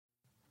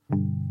The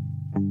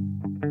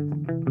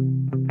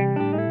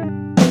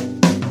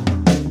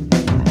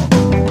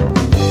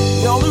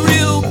only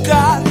real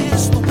God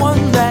is the one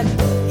that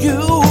you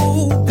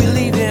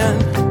believe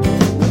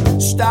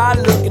in. Start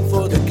looking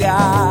for the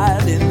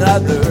God in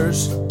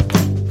others.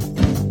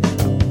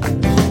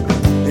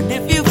 And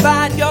if you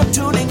find you're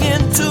tuning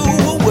into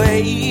a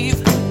wave,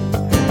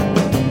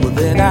 well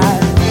then I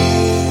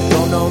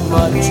don't know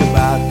much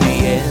about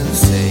being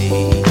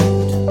saved.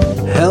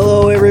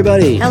 Hello,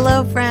 everybody.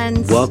 Hello,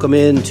 friends. Welcome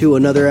in to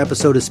another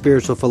episode of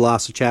Spiritual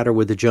Philosophy Chatter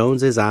with the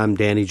Joneses. I'm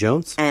Danny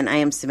Jones. And I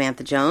am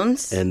Samantha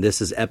Jones. And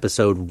this is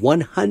episode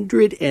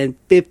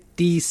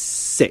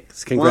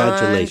 156.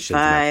 Congratulations.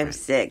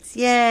 156.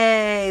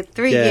 Yay.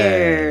 3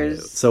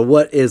 years. So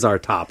what is our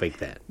topic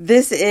then?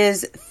 This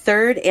is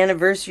third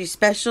anniversary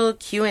special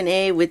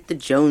Q&A with the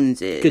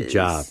Joneses. Good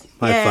job.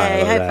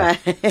 Yay, high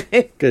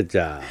five. Good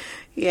job.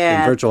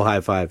 Yeah. And virtual high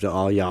five to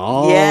all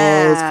y'all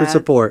Yeah. for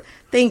support.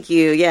 Thank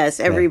you. Yes,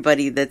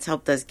 everybody that's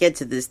helped us get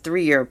to this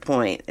 3-year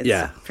point.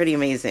 It's pretty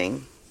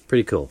amazing.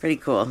 Pretty cool. Pretty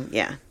cool.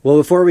 Yeah. Well,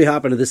 before we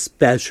hop into this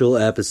special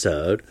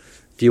episode,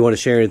 do you want to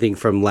share anything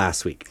from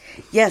last week?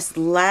 Yes,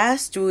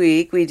 last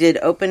week we did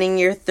Opening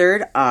Your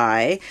Third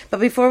Eye. But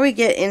before we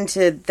get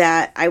into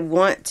that, I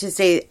want to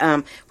say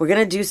we're going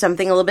to do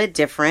something a little bit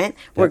different.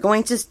 Yep. We're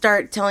going to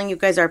start telling you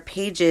guys our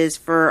pages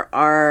for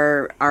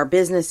our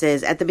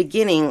businesses at the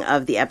beginning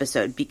of the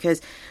episode, because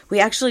we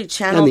actually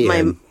channeled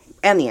We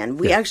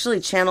actually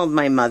channeled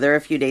my mother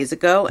a few days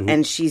ago,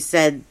 and she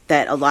said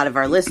that a lot of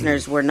our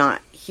listeners were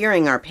not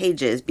hearing our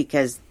pages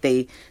because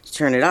they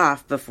turn it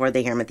off before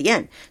they hear them at the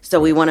end.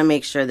 So we want to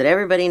make sure that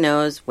everybody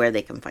knows where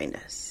they can find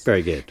us.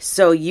 Very good.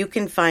 So you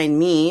can find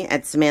me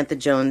at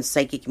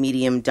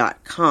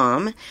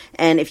SamanthaJonesPsychicMedium.com.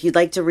 And if you'd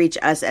like to reach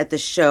us at the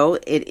show,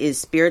 it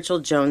is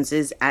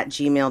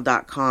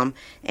spiritualjoneses@gmail.com.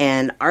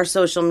 And our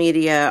social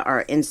media,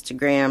 our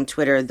Instagram,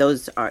 Twitter,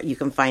 those are you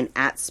can find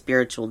at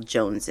Spiritual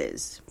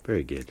Joneses.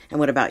 Very good.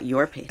 And what about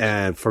your page?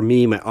 And for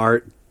me, my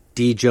art,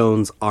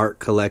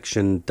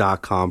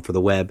 djonesartcollection.com for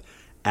the web,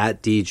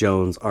 at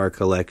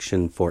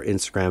djonesartcollection for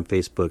Instagram,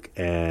 Facebook,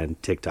 and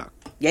TikTok.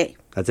 Yay.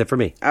 That's it for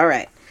me. All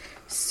right.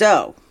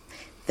 So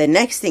the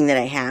next thing that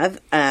I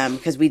have,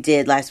 because we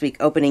did last week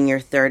Opening Your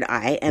Third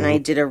Eye, and I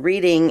did a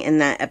reading in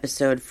that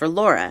episode for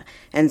Laura.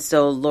 And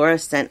so Laura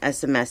sent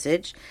us a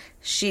message.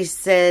 She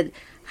said,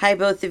 "Hi,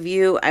 both of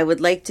you. I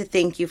would like to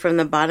thank you from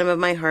the bottom of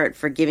my heart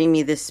for giving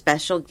me this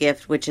special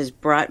gift, which has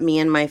brought me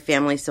and my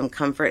family some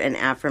comfort and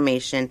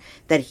affirmation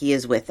that he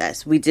is with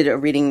us." We did a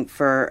reading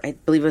for, I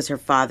believe it was her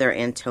father,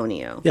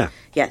 Antonio. Yeah.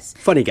 Yes.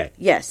 Funny guy.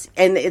 Yes.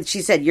 And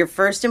she said, "Your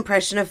first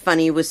impression of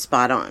Funny was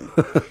spot on.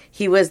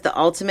 He was the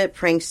ultimate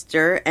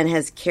prankster and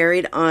has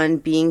carried on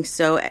being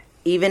so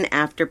even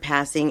after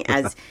passing,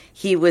 as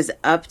he was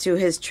up to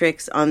his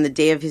tricks on the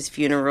day of his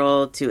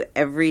funeral to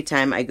every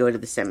time I go to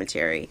the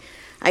cemetery.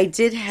 I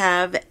did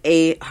have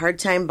a hard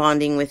time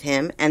bonding with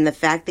him, and the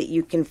fact that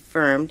you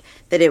confirmed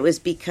that it was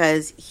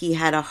because he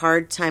had a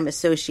hard time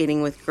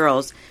associating with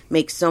girls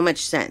makes so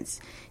much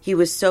sense. He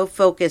was so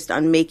focused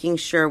on making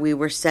sure we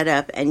were set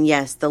up, and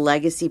yes, the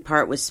legacy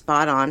part was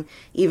spot on.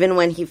 Even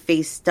when he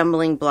faced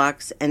stumbling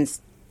blocks, and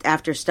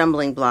after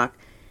stumbling block,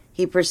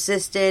 he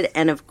persisted,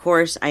 and of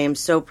course, I am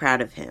so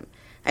proud of him.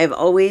 I have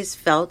always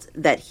felt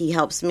that he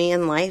helps me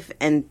in life,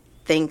 and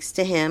thanks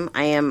to him,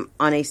 I am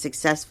on a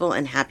successful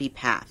and happy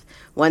path.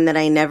 One that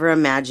I never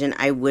imagined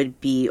I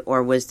would be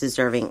or was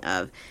deserving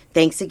of.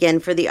 Thanks again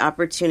for the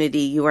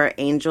opportunity. You are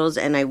angels,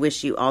 and I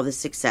wish you all the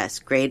success.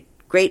 Great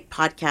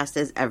podcast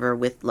as ever.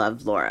 With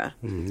love, Laura."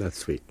 That's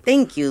sweet.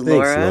 Thank you,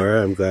 Laura. Thanks,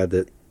 Laura. I'm glad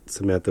that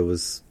Samantha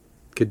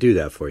could do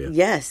that for you.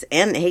 Yes,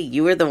 and hey,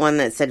 you were the one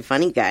that said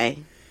funny guy.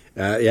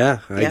 I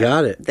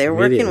got it. They're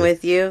working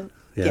with you.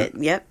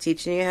 Yeah.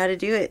 Teaching you how to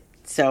do it.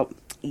 So,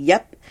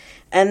 yep.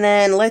 And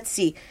then let's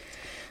see.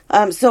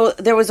 So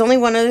there was only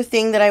one other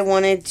thing that I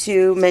wanted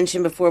to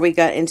mention before we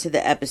got into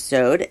the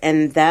episode,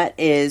 and that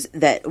is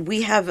that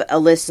we have a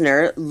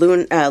listener,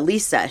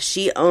 Lisa.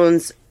 She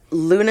owns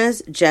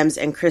Luna's Gems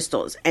and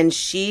Crystals, and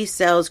she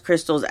sells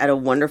crystals at a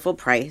wonderful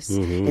price,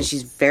 and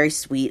she's very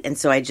sweet. And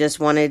so I just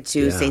wanted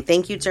to say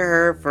thank you to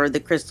her for the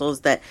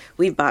crystals that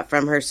we've bought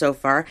from her so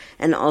far,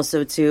 and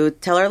also to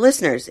tell our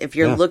listeners, if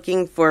you're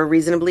looking for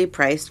reasonably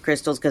priced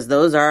crystals, because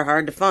those are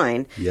hard to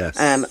find,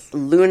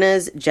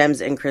 Luna's Gems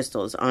and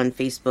Crystals on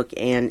Facebook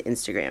and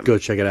Instagram. Go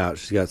check it out.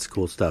 She's got some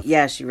cool stuff.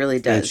 Yeah, she really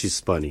does. And she's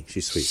funny.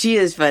 She's sweet. She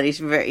is funny.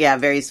 She's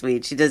very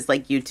sweet. She does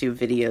like YouTube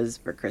videos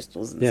for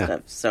crystals and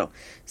stuff. So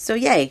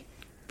yay.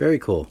 Very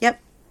cool.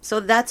 Yep. So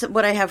that's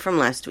what I have from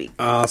last week.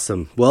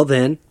 Awesome. Well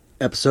then,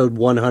 episode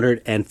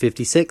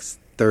 156,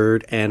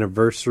 third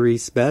anniversary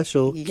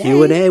special. Yay.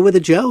 Q&A with the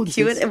Jones.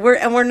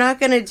 We're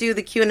not going to do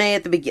the Q&A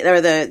at the beginning,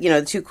 or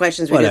the 2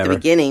 questions we do at the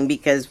beginning,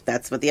 because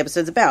that's what the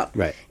episode's about.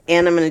 Right.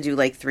 And I'm going to do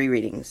like 3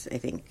 readings, I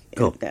think,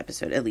 cool. in the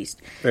episode at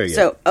least. Very good.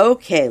 So,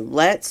 okay,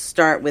 let's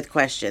start with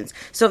questions.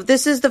 So if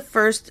this is the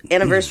first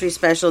anniversary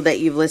special that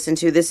you've listened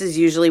to, this is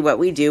usually what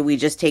we do. We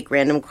just take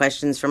random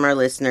questions from our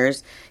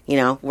listeners.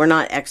 We're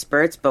not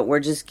experts, but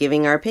we're just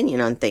giving our opinion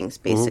on things,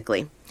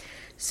 basically.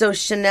 So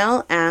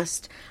Chanel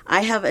asked,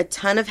 I have a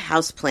ton of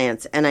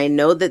houseplants and I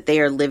know that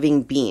they are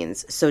living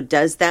beings. So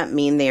does that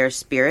mean they are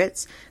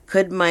spirits?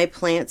 Could my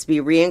plants be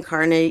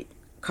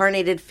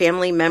reincarnated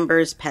family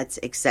members, pets,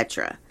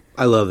 etc.?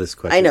 I love this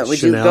question. I know.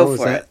 Would you go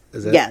for it?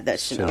 Is that Yeah,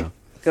 that's Chanel.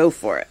 Go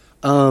for it.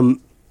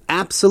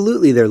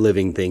 Absolutely, they're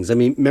living things. I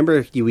mean,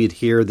 remember we'd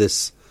hear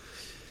this.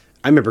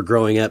 I remember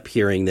growing up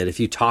hearing that if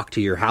you talk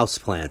to your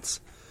houseplants,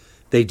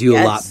 they do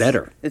a lot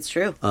better. It's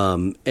true.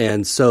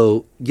 And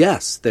so,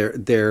 yes,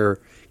 they're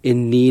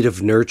in need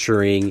of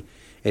nurturing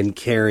and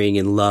caring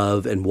and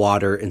love and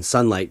water and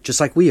sunlight,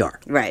 just like we are.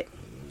 Right.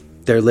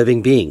 They're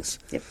living beings.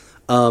 Yep.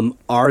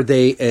 Are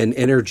they an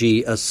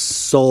energy, a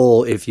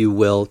soul, if you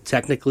will?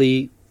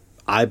 Technically,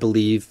 I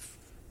believe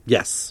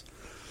yes.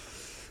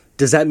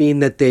 Does that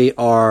mean that they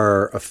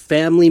are a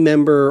family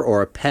member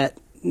or a pet?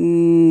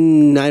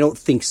 I don't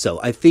think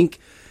so. I think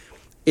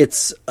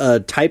it's a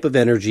type of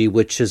energy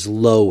which is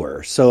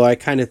lower. So I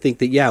kind of think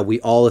that, yeah,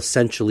 we all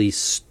essentially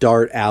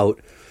start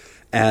out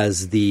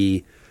as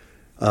the,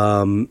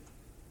 maybe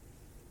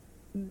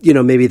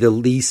the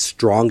least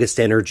strongest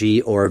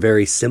energy or a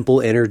very simple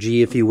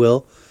energy, if you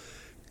will.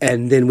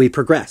 And then we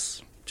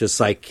progress, just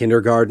like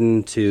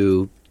kindergarten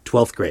to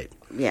 12th grade.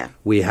 Yeah.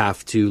 We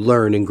have to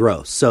learn and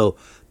grow. So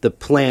the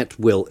plant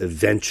will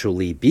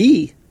eventually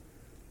be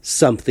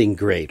something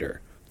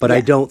greater. But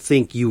I don't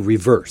think you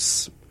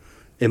reverse,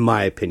 in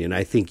my opinion.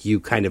 I think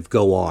you kind of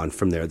go on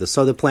from there.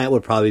 So the plant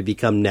would probably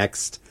become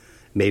next,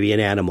 maybe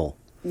an animal.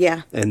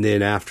 Yeah. And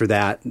then after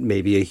that,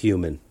 maybe a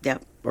human.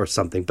 Yep. Or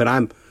something. But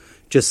I'm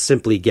just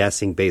simply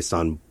guessing based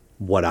on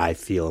what I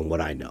feel and what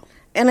I know.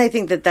 And I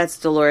think that that's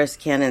Dolores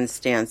Cannon's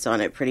stance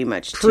on it pretty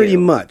much, too. Pretty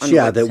much,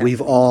 yeah, that we've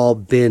happening. all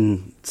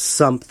been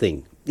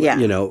something. Yeah.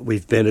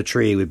 We've been a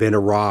tree, we've been a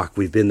rock,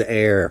 we've been the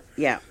air.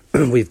 Yeah.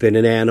 We've been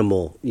an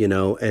animal,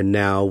 and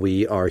now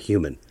we are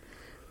human.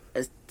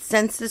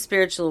 Since the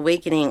spiritual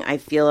awakening, I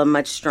feel a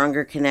much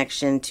stronger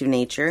connection to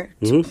nature,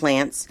 to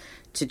plants,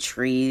 to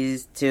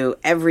trees, to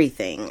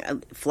everything.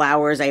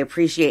 Flowers, I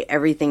appreciate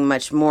everything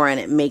much more, and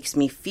it makes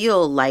me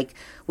feel like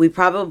we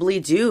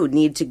probably do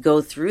need to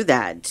go through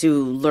that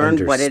to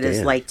learn what it is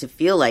Understand. like to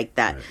feel like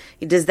that.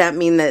 Right. Does that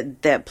mean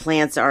that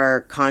plants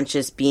are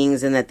conscious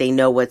beings and that they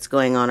know what's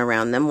going on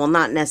around them? Well,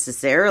 not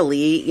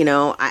necessarily,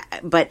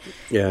 but...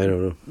 Yeah, I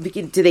don't know.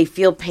 Do they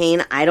feel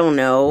pain? I don't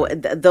know.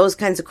 Those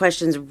kinds of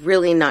questions,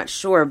 really not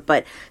sure.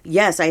 But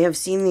yes, I have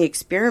seen the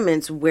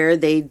experiments where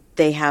they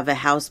have a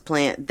house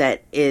plant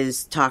that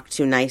is talked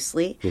to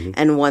nicely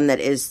and one that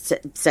is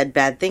said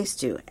bad things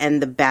to.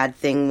 And the bad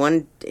thing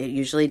one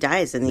usually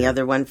dies and the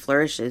other one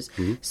flourishes.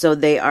 So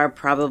they are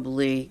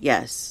probably,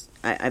 yes,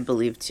 I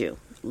believe too,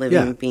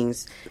 living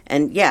beings.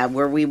 And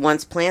were we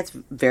once plants?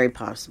 Very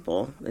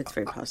possible. It's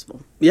very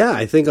possible. Yeah,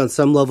 I think on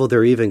some level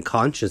they're even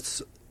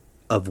conscious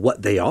of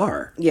what they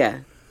are. Yeah.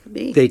 Could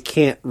be. They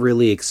can't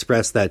really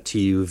express that to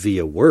you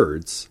via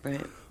words.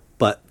 Right.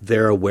 But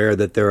they're aware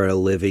that they're a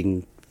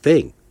living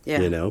thing.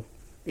 Yeah.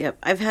 Yep.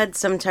 I've had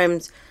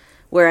sometimes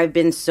where I've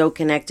been so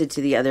connected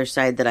to the other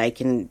side that I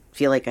can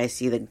feel like I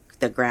see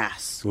the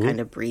grass kind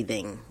of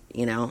breathing,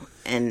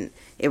 and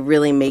it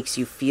really makes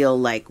you feel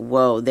like,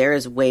 whoa, there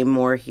is way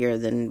more here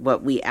than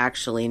what we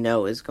actually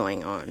know is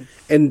going on.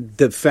 And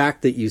the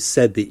fact that you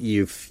said that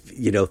you've,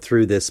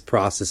 through this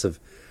process of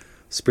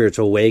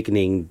spiritual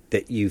awakening,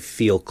 that you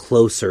feel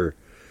closer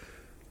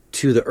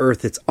to the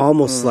earth, it's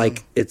almost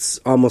like it's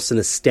almost an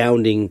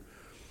astounding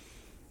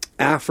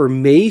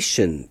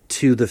affirmation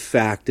to the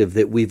fact of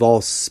that we've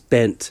all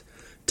spent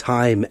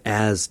time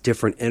as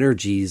different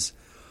energies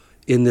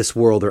in this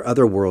world or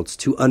other worlds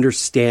to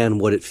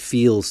understand what it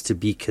feels to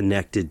be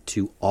connected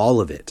to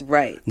all of it.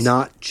 Right.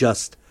 Not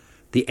just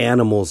the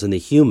animals and the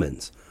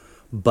humans,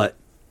 but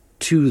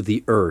to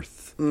the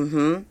earth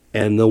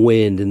and the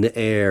wind and the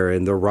air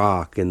and the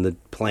rock and the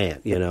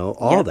plant,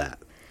 all that.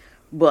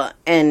 Well,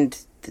 and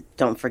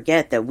don't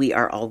forget that we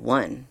are all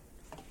one.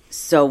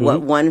 So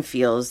what one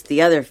feels,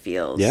 the other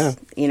feels. Yeah.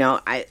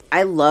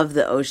 I love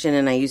the ocean,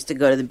 and I used to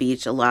go to the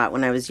beach a lot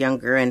when I was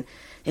younger, and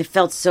it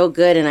felt so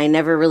good, and I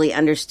never really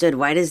understood,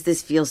 why does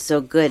this feel so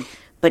good?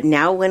 But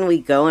now when we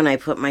go and I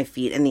put my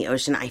feet in the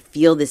ocean, I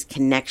feel this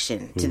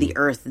connection to the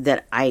earth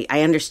that I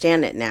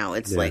understand it now.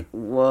 It's like,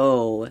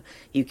 whoa,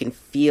 you can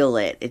feel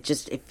it.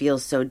 It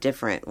feels so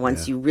different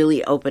once you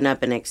really open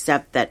up and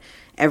accept that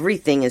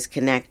everything is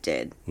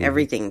connected.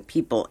 Everything,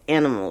 people,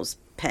 animals,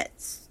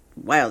 pets,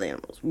 wild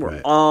animals.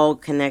 We're all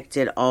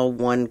connected, all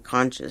one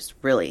conscious,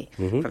 really,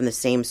 from the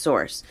same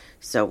source.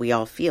 So we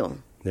all feel.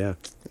 Yeah.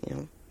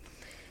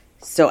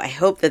 So I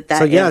hope that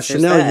So yeah,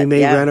 answers Chanel, that. you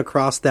may run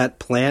across that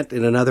plant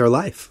in another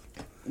life.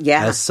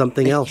 Yeah. As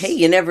something else. Hey,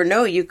 you never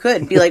know. You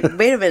could be like,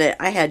 wait a minute,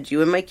 I had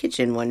you in my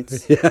kitchen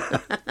once.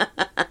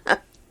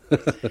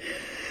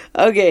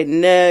 Okay,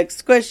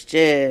 next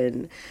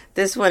question.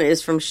 This one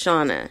is from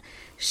Shauna.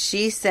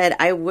 She said,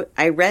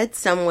 I read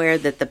somewhere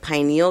that the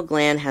pineal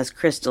gland has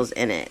crystals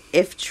in it.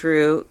 If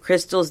true,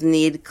 crystals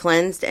need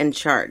cleansed and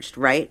charged,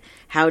 right?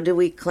 How do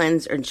we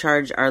cleanse and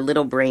charge our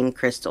little brain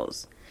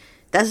crystals?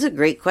 That's a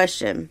great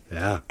question.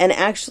 Yeah. And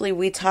actually,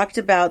 we talked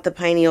about the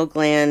pineal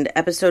gland.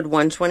 Episode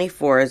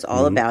 124 is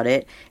all about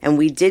it. And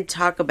we did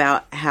talk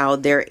about how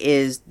there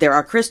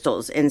are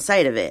crystals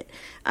inside of it.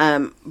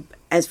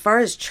 As far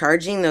as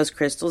charging those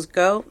crystals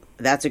go,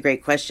 that's a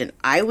great question.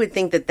 I would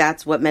think that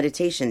that's what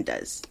meditation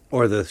does.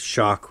 Or the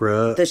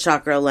chakra. The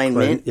chakra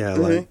alignment.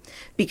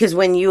 Because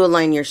when you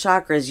align your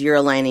chakras, you're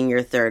aligning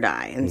your third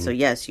eye. And so,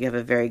 yes, you have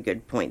a very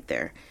good point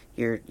there.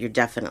 You're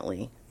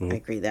definitely, I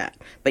agree that.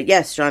 But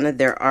yes, Shauna,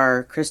 there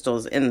are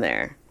crystals in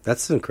there.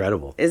 That's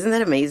incredible. Isn't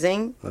that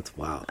amazing? That's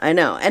wow. I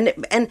know.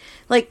 And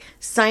like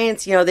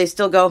science, they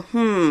still go,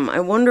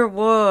 I wonder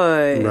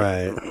why.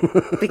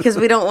 Right. Because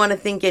we don't want to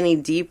think any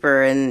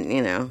deeper and,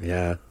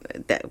 Yeah.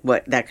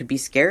 that could be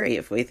scary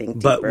if we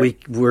think But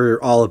deeper.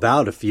 we're all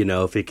about if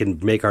it can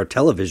make our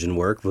television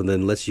work, well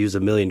then let's use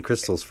 1 million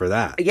crystals for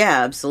that.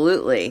 Yeah,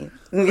 absolutely.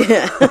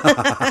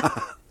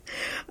 Yeah.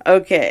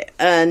 Okay,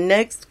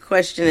 next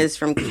question is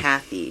from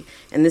Kathy.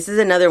 And this is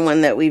another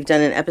one that we've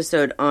done an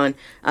episode on.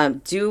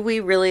 Do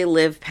we really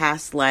live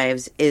past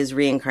lives? Is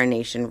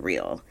reincarnation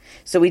real?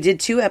 So we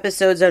did 2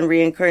 episodes on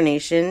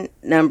reincarnation,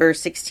 number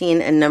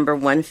 16 and number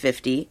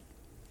 150.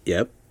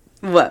 Yep.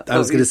 What I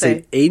was going to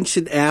say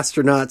ancient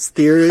astronauts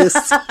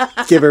theorists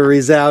give a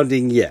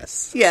resounding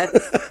yes. Yes,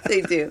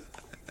 they do.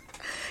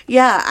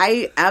 Yeah,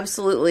 I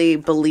absolutely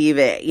believe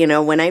it.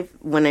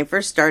 When I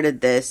first started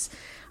this,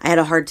 I had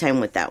a hard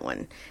time with that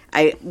one.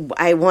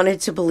 I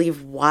wanted to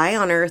believe, why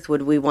on earth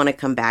would we want to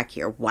come back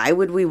here? Why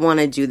would we want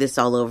to do this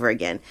all over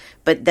again?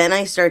 But then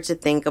I start to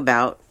think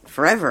about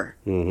forever,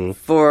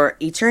 for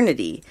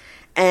eternity.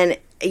 And,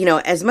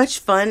 as much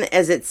fun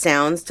as it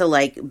sounds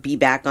to be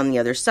back on the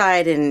other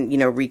side and,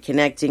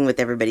 reconnecting with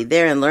everybody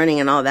there and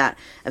learning and all that,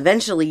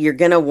 eventually you're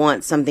going to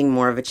want something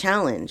more of a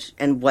challenge.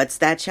 And what's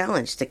that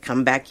challenge? To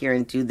come back here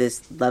and do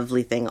this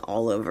lovely thing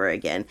all over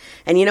again.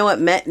 And you know what?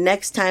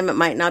 Next time it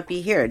might not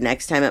be here.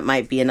 Next time it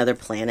might be another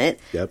planet,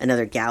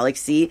 another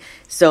galaxy.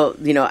 So,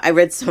 I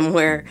read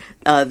somewhere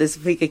this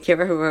week, I can't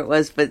remember where it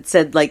was, but it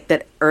said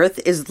that Earth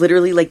is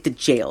literally like the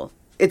jail.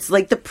 It's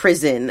like the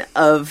prison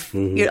of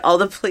all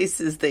the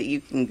places that you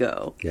can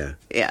go. Yeah.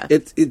 Yeah.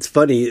 It's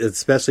funny,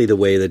 especially the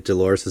way that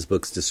Dolores'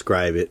 books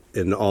describe it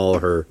in all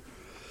her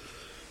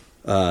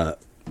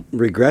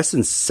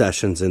regression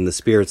sessions and the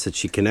spirits that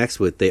she connects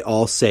with. They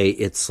all say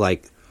it's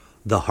like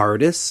the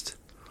hardest,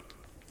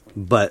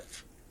 but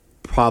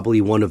probably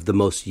one of the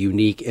most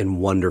unique and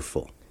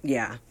wonderful.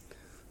 Yeah.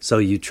 So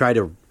you try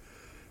to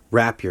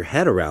wrap your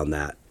head around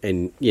that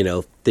and,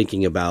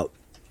 thinking about,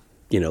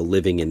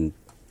 living in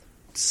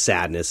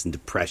sadness and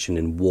depression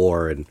and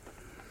war, and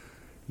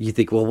you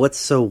think, well, what's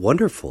so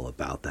wonderful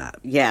about that?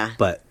 Yeah.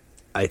 But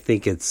I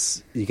think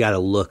you got to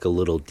look a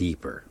little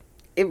deeper.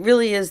 It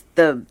really is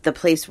the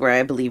place where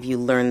I believe you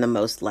learn the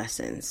most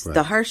lessons, Right.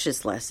 the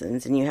harshest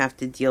lessons, and you have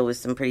to deal with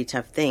some pretty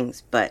tough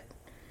things, but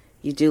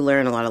you do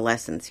learn a lot of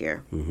lessons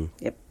here.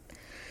 Yep.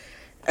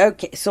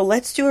 Okay, so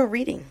let's do a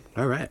reading.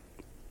 All right.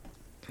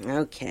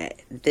 Okay,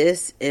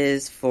 this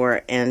is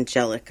for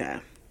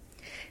Angelica.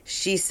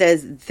 She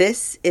says,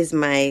 this is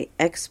my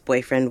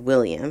ex-boyfriend,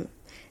 William,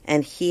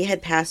 and he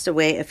had passed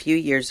away a few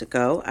years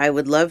ago. I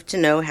would love to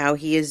know how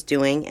he is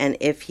doing and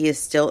if he is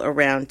still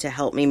around to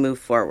help me move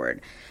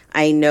forward.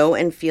 I know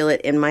and feel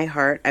it in my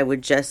heart. I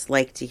would just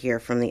like to hear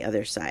from the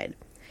other side.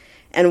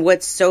 And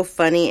what's so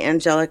funny,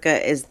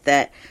 Angelica, is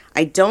that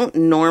I don't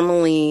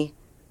normally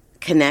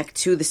connect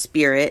to the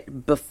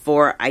spirit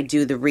before I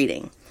do the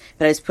reading.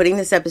 But I was putting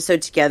this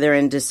episode together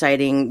and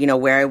deciding,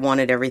 where I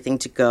wanted everything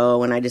to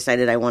go. And I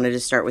decided I wanted to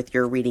start with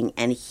your reading.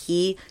 And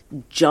he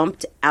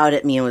jumped out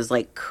at me and was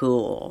like,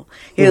 cool.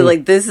 He was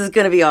like, this is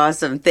going to be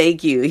awesome.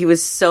 Thank you. He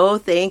was so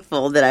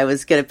thankful that I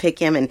was going to pick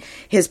him. And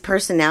his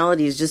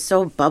personality is just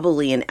so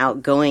bubbly and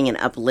outgoing and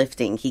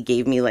uplifting. He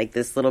gave me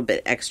this little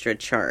bit extra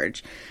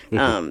charge.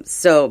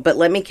 But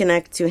let me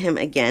connect to him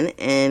again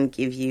and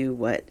give you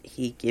what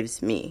he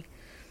gives me.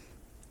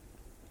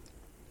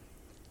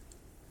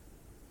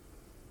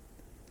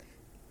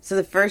 So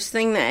the first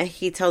thing that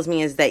he tells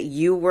me is that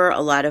you were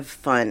a lot of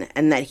fun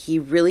and that he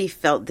really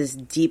felt this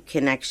deep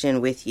connection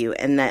with you,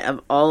 and that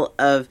of all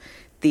of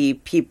the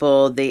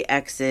people, the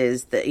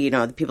exes,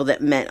 the people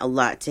that meant a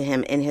lot to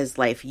him in his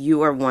life,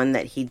 you are one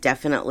that he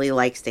definitely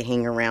likes to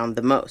hang around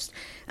the most.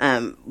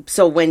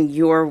 So when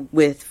you're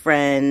with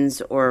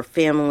friends or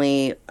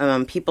family,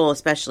 people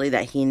especially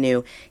that he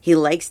knew, he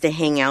likes to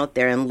hang out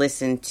there and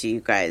listen to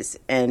you guys.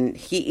 And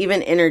he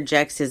even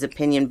interjects his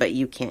opinion, but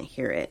you can't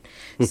hear it.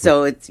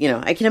 So it's,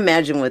 I can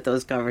imagine what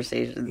those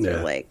conversations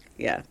are like.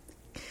 Yeah.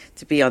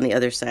 To be on the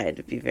other side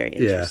would be very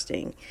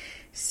interesting. Yeah.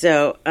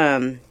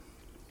 So,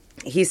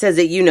 he says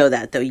that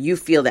that, though. You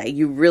feel that.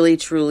 You really,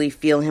 truly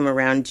feel him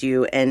around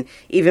you. And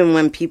even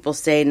when people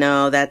say,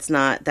 no, that's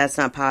not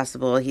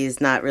possible,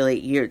 he's not really,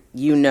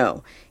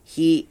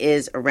 he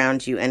is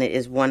around you, and it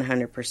is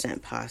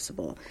 100%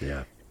 possible.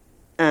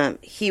 Yeah.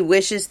 He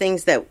wishes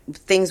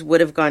things would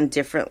have gone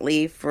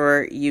differently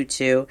for you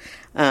two.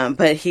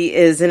 But he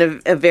is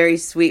in a very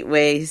sweet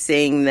way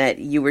saying that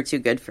you were too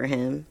good for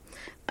him.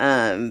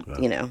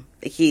 You know,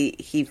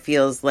 he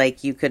feels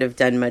like you could have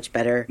done much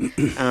better.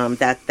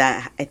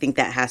 That I think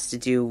that has to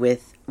do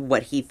with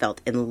what he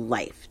felt in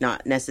life,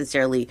 not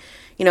necessarily,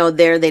 you know,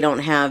 they don't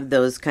have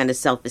those kind of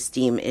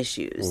self-esteem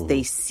issues.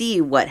 They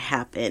see what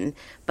happened,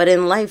 but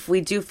in life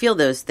we do feel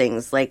those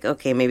things like,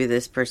 okay, maybe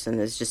this person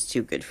is just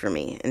too good for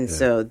me. And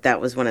so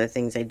that was one of the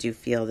things I do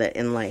feel that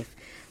in life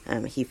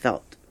he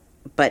felt.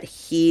 But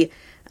he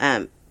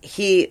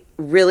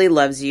really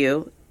loves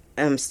you.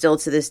 Still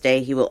to this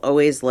day, he will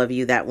always love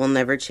you. That will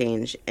never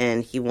change.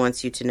 And he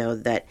wants you to know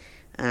that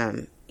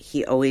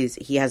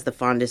he has the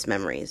fondest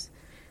memories.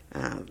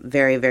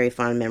 Very, very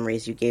fond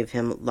memories. You gave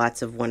him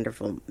lots of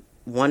wonderful,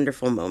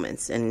 wonderful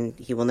moments, and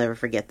he will never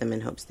forget them,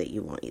 and hopes that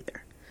you won't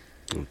either.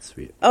 That's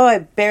sweet. Oh, I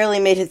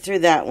barely made it through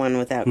that one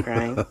without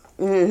crying.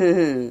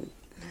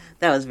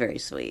 That was very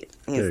sweet.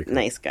 He's a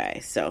nice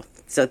guy. So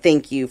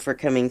thank you for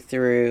coming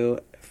through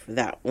for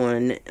that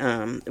one,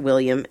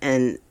 William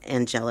and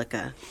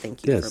Angelica.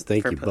 Thank you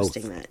for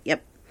posting that.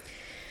 Yep.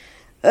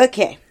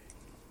 Okay.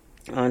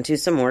 On to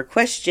some more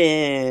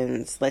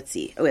questions. Let's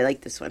see. Oh, I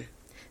like this one.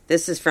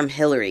 This is from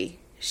Hillary.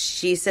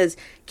 She says,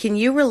 can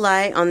you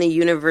rely on the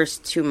universe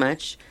too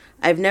much?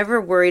 I've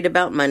never worried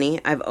about money.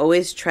 I've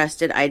always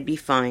trusted I'd be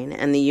fine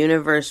and the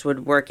universe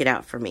would work it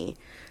out for me.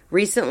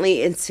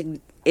 Recently, it's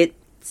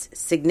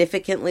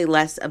significantly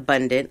less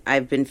abundant.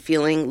 I've been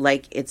feeling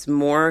like it's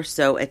more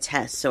so a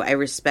test, so I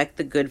respect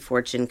the good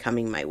fortune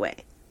coming my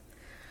way.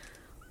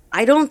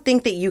 I don't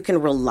think that you can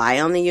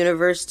rely on the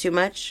universe too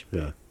much.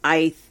 Yeah.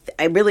 I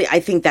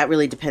think that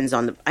really depends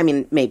on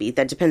maybe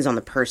that depends on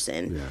the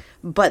person. Yeah.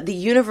 But the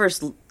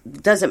universe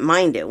doesn't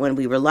mind it when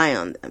we rely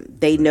on them.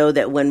 They know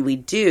that when we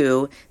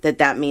do,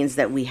 that means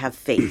that we have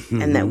faith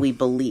and that we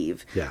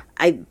believe. Yeah.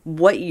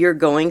 What you're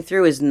going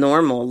through is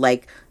normal.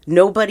 Like,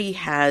 nobody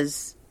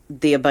has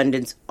the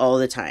abundance all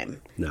the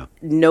time. No.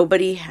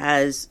 Nobody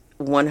has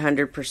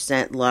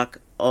 100% luck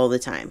all the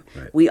time.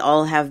 Right. We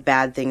all have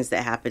bad things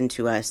that happen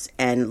to us,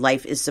 and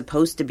life is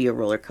supposed to be a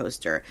roller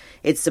coaster.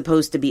 It's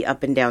supposed to be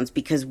up and downs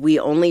because we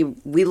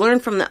learn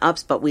from the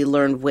ups, but we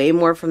learn way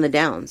more from the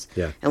downs.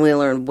 Yeah. And we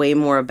learn way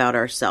more about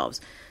ourselves.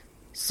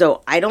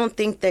 So I don't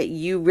think that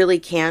you really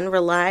can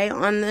rely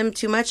on them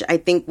too much. I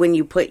think when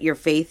you put your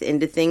faith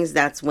into things,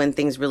 that's when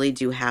things really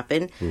do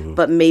happen. Mm-hmm.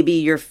 But maybe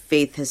your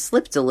faith has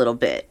slipped a little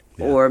bit.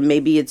 Yeah. Or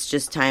maybe it's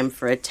just time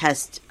for a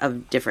test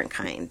of different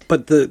kind.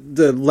 But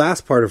the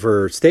last part of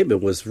her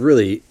statement was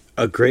really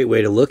a great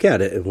way to look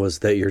at it, and was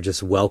that you're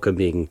just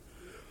welcoming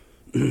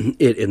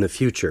it in the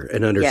future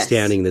and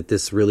understanding that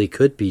this really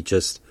could be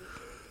just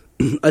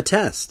a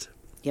test.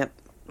 Yep.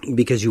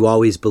 Because you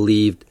always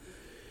believed,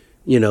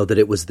 that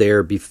it was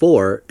there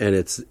before, and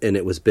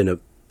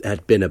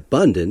had been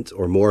abundant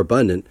or more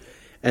abundant,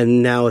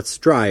 and now it's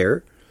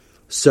drier.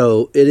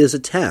 So it is a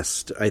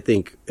test. I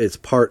think it's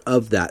part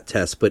of that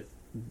test, but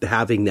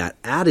having that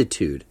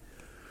attitude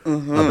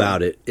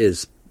about it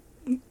is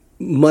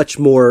much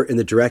more in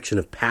the direction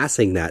of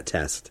passing that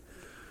test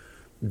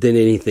than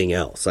anything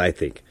else, I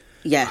think.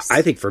 Yes.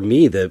 I think for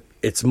me that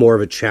it's more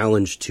of a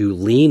challenge to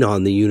lean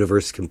on the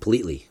universe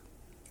completely.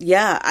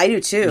 Yeah, I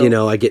do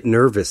too. I get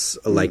nervous,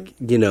 like,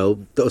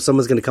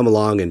 someone's going to come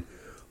along and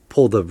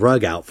pull the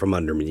rug out from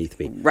underneath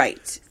me.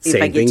 Right.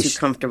 If I get too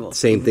comfortable.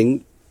 Same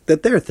thing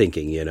that they're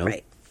thinking,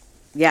 Right.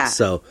 Yeah.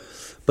 So,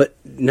 but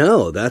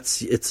no,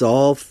 it's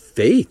all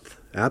faith.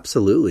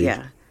 Absolutely.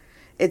 Yeah.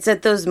 It's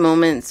at those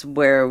moments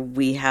where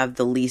we have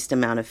the least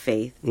amount of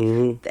faith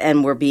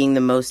and we're being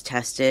the most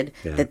tested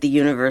that the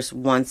universe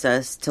wants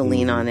us to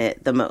lean on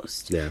it the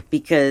most. Yeah.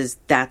 Because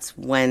that's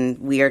when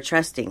we are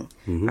trusting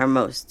our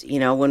most.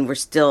 When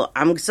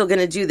I'm still going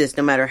to do this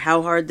no matter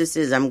how hard this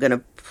is. I'm going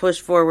to push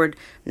forward.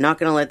 I'm not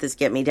going to let this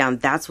get me down.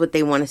 That's what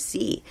they want to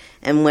see.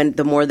 And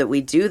the more that we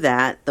do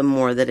that, the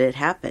more that it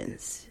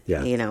happens.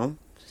 Yeah.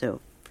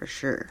 So for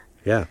sure.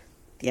 Yeah.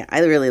 Yeah. I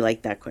really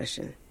like that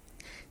question.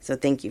 So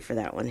thank you for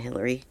that one,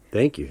 Hillary.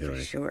 Thank you, Hillary.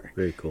 For sure.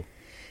 Very cool.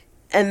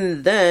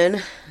 And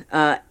then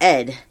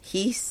Ed,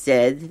 he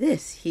said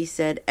this. He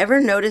said, ever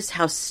notice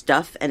how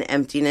stuff and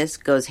emptiness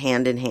goes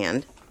hand in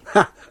hand?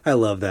 I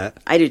love that.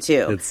 I do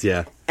too.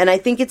 And I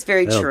think it's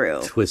very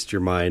true. Twist your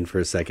mind for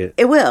a second.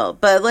 It will,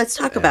 but let's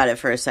talk about it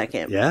for a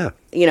second. Yeah.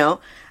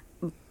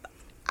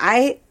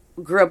 I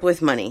grew up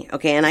with money,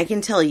 okay, and I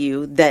can tell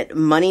you that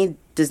money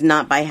does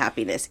not buy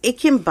happiness. It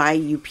can buy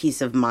you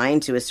peace of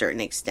mind to a certain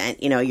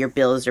extent. Your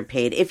bills are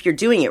paid if you're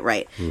doing it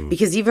right.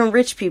 Because even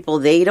rich people,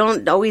 they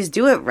don't always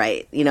do it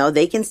right.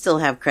 They can still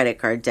have credit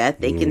card debt.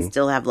 They can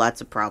still have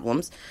lots of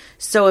problems.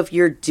 So if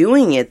you're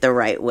doing it the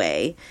right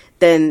way,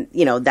 then,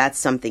 that's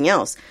something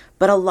else.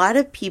 But a lot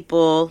of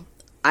people,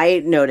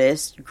 I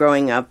noticed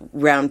growing up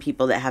around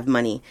people that have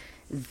money,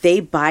 they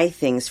buy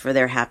things for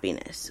their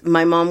happiness.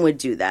 My mom would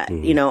do that.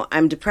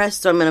 I'm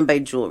depressed, so I'm going to buy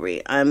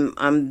jewelry. I'm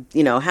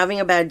having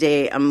a bad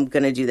day, I'm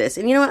going to do this.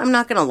 And you know what? I'm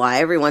not going to lie.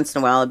 Every once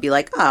in a while, I'd be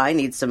like, I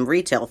need some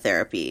retail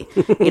therapy,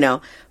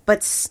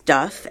 But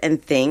stuff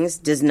and things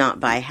does not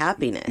buy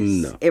happiness.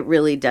 No. It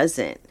really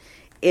doesn't.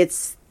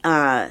 It's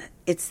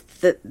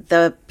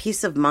the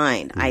peace of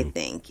mind, I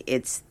think.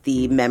 It's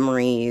the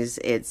memories.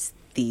 It's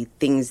the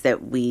things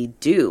that we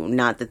do,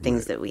 not the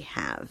things that we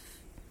have.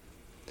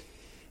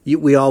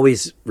 We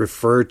always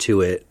refer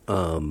to it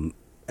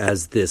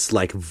as this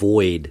like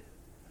void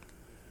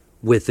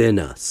within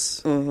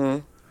us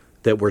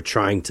that we're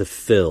trying to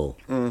fill.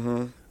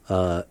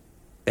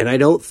 And I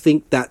don't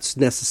think that's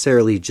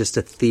necessarily just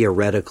a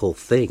theoretical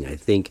thing. I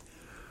think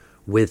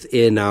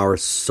within our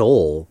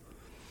soul,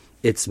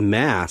 its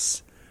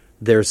mass,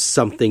 there's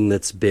something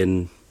that's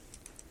been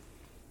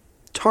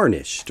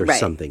tarnished or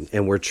something,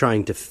 and we're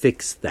trying to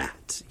fix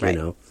that, you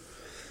know?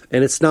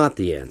 And it's not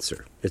the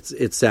answer.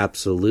 It's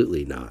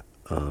absolutely not.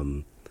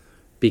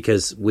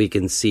 Because we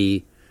can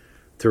see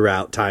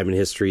throughout time and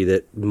history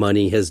that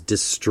money has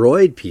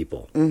destroyed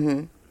people.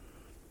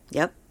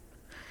 Yep.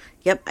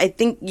 I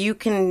think you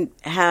can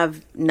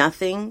have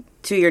nothing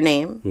to your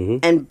name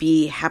and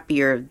be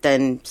happier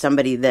than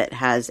somebody that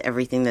has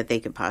everything that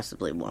they could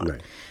possibly want.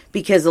 Right.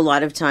 Because a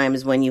lot of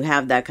times when you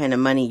have that kind of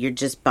money, you're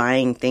just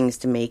buying things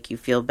to make you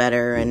feel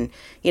better. And,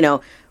 you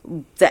know,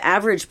 the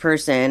average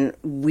person,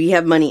 we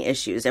have money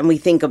issues and we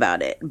think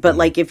about it. But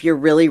like if you're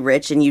really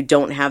rich and you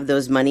don't have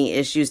those money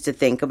issues to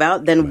think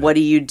about, then what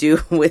do you do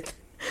with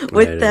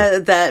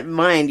that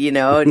mind, you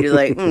know? And you're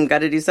like, got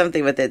to do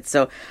something with it.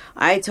 So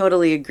I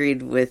totally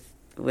agreed with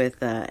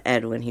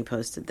Ed when he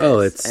posted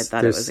this. I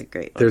thought it was a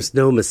great one. There's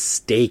no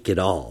mistake at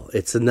all.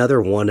 It's another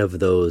one of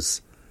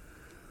those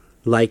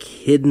like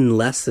hidden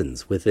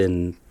lessons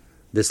within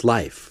this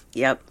life.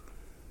 Yep.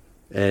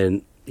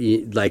 And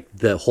like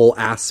the whole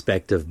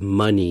aspect of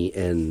money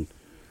and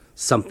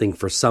something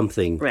for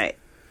something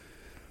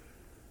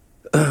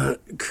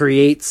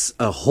creates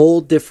a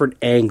whole different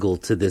angle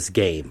to this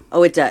game.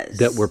 Oh, it does.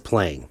 That we're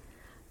playing.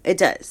 It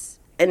does.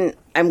 And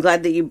I'm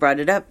glad that you brought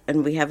it up,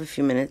 and we have a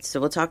few minutes, so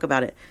we'll talk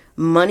about it.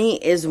 Money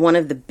is one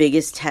of the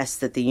biggest tests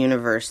that the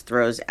universe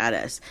throws at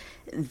us.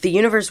 The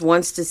universe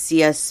wants to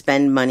see us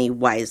spend money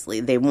wisely.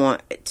 They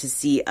want to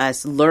see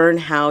us learn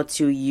how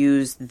to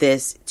use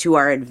this to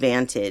our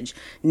advantage,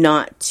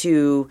 not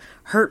to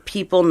hurt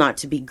people, not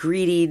to be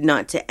greedy,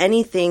 not to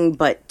anything,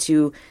 but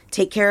to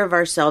take care of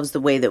ourselves the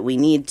way that we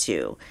need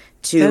to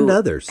and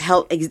others.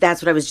 Help.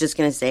 That's what I was just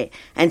going to say.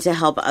 And to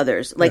help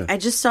others. Like, I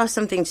just saw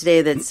something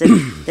today that said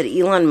that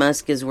Elon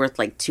Musk is worth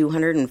like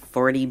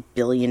 $240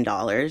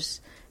 billion.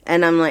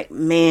 And I'm like,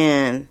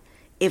 man,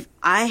 if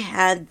I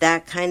had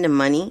that kind of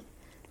money,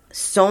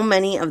 so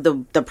many of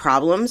the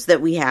problems that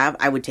we have,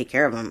 I would take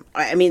care of them.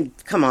 I mean,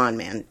 come on,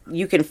 man.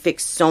 You can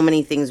fix so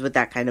many things with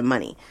that kind of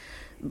money.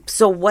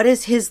 So what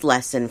is his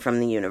lesson from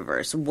the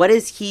universe? What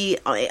is he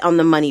on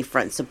the money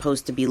front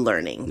supposed to be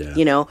learning? Yeah.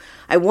 You know,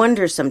 I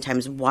wonder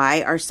sometimes,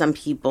 why are some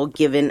people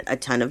given a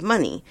ton of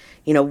money?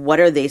 You know, what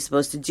are they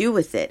supposed to do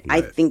with it?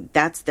 Right. I think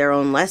that's their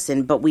own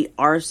lesson, but we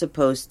are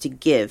supposed to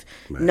give,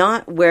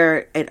 not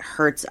where it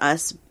hurts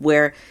us,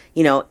 where,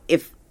 you know,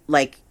 if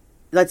like,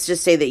 let's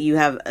just say that you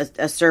have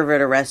a server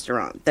at a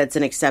restaurant that's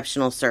an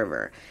exceptional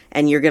server,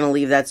 and you're going to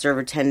leave that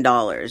server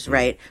 $10,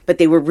 right? But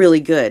they were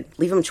really good.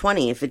 Leave them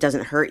 $20 if it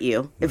doesn't hurt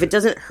you. Right. If it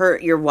doesn't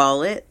hurt your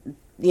wallet,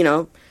 you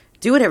know,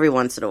 do it every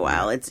once in a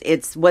while.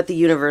 It's what the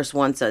universe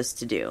wants us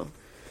to do.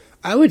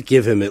 I would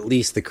give him at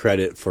least the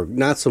credit for,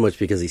 not so much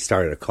because he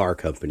started a car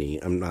company.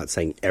 I'm not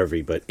saying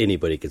but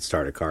anybody could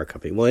start a car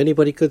company. Well,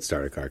 anybody could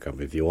start a car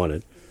company if you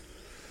wanted.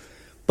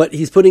 But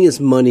he's putting his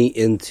money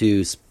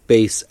into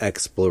space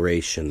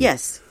exploration.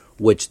 Yes.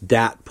 Which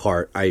that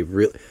part I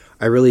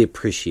really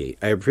appreciate.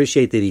 I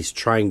appreciate that he's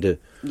trying to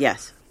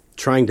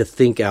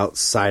think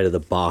outside of the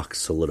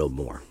box a little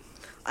more.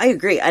 I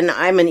agree, and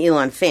I'm an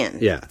Elon fan.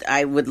 Yeah.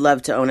 I would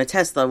love to own a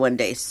Tesla one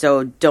day,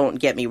 so don't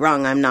get me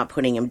wrong. I'm not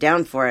putting him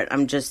down for it.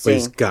 I'm just saying... But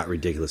he's got a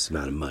ridiculous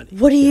amount of money.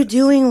 What are you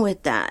doing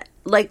with that?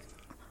 Like,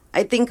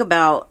 I think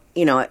about,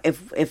 you know,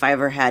 if I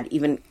ever had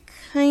even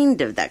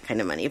kind of that kind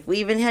of money, if we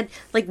even had,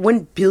 like,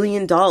 $1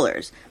 billion.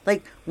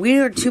 Like, we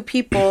are two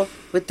people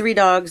with 3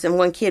 dogs and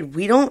 1 kid.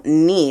 We don't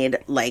need,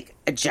 like,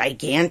 a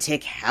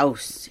gigantic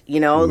house, you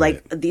know?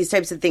 Right. Like, these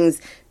types of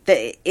things...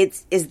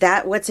 Is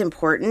that what's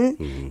important?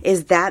 Mm-hmm.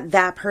 Is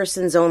that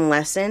person's own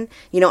lesson?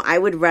 You know, I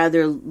would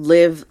rather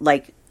live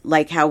like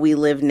how we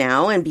live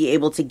now and be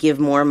able to give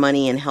more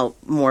money and help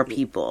more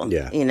people.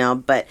 Yeah. You know,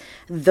 but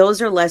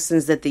those are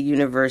lessons that the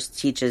universe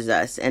teaches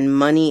us, and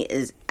money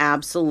is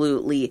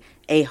absolutely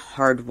a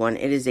hard one.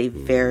 It is a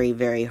very,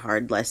 very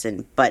hard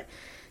lesson, but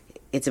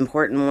it's an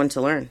important one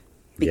to learn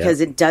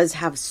because it does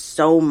have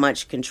so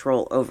much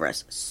control over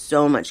us.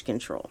 So much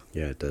control.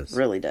 Yeah, it does. It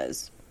really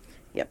does.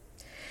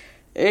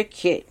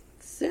 Okay,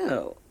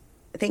 so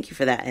thank you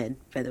for that, Ed,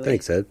 by the way.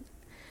 Thanks, Ed.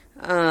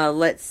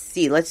 Let's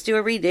see. Let's do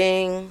a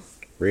reading.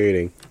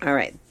 All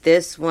right.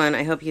 This one,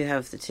 I hope you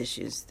have the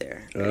tissues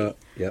there.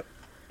 Yep.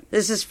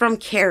 This is from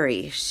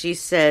Carrie. She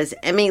says,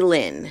 Emmy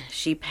Lynn,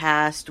 she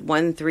passed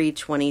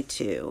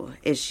 1/3/22.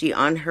 Is she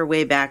on her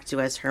way back to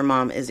us? Her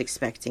mom is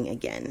expecting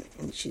again,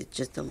 and she's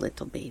just a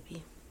little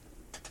baby.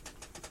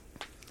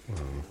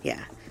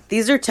 Yeah.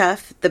 These are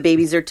tough. The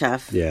babies are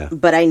tough. Yeah.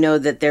 But I know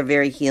that they're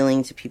very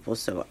healing to people,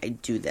 so I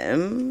do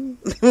them.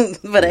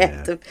 But I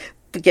have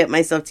to get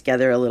myself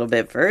together a little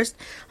bit first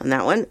on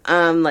that one.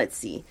 Let's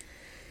see.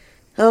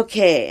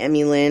 Okay,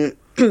 Emmy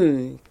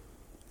Lynn.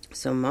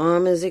 So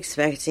mom is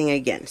expecting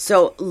again.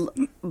 So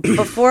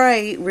before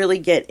I really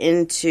get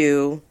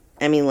into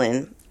Emmy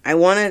Lynn, I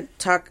want to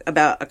talk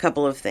about a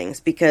couple of things.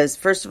 Because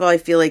first of all, I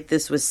feel like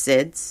this was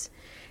SIDS.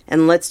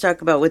 And let's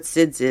talk about what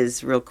SIDS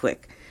is real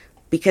quick.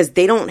 Because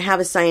they don't have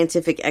a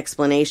scientific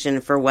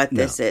explanation for what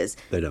this is.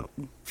 They don't.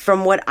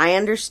 From what I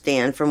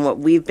understand, from what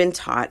we've been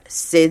taught,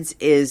 SIDS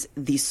is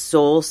the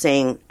soul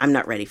saying, I'm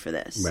not ready for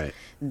this. Right.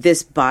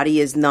 This body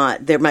is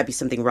not, there might be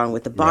something wrong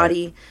with the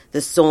body. Right. The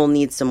soul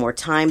needs some more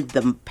time.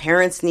 The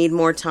parents need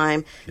more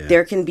time. Yeah.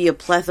 There can be a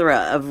plethora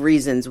of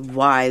reasons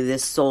why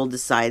this soul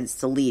decides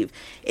to leave.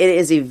 It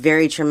is a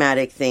very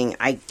traumatic thing.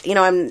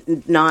 I'm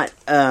not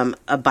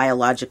a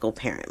biological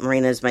parent.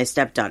 Marina is my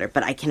stepdaughter,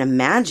 but I can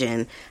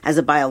imagine as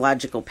a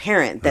biological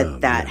parent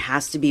that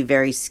has to be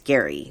very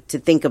scary to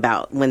think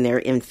about when they're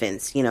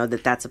infants,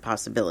 that's a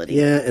possibility.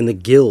 Yeah, and the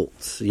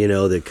guilt,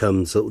 that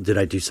comes, did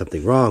I do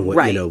something wrong?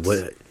 Right.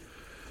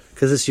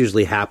 Because this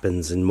usually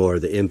happens in more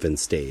the infant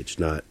stage,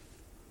 not...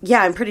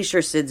 Yeah, I'm pretty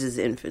sure SIDS is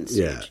infant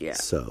stage. Yeah.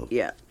 So...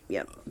 Yeah.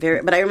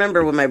 But I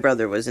remember when my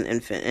brother was an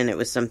infant, and it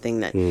was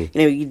something that,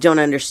 you don't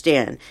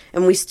understand.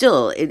 And we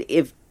still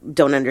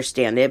don't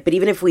understand it. But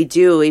even if we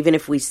do, even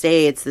if we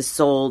say it's the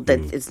soul that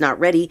it's not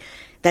ready,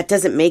 that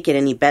doesn't make it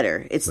any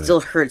better. It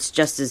still hurts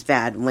just as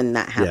bad when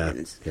that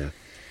happens. Yeah.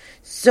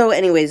 So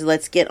anyways,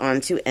 let's get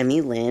on to Emmy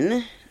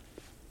Lynn.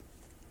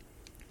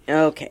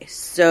 Okay,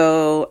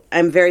 so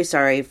I'm very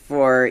sorry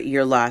for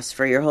your loss,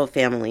 for your whole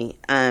family.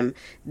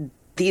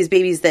 These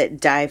babies that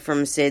die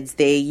from SIDS,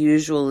 they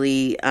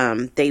usually,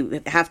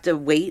 they have to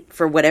wait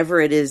for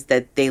whatever it is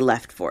that they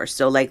left for.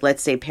 So, like,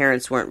 let's say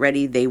parents weren't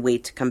ready, they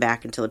wait to come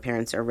back until the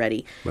parents are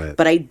ready. Right.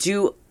 But I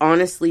do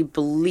honestly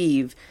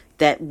believe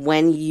that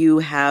when you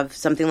have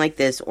something like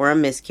this or a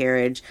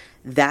miscarriage,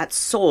 that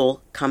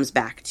soul comes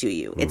back to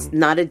you. It's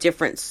not a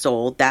different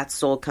soul. That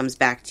soul comes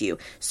back to you.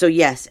 So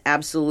yes,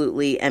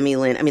 absolutely, Emmy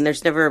Lynn. I mean,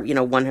 there's never,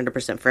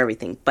 100% for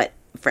everything. But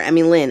for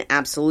Emmy Lynn,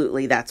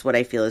 absolutely, that's what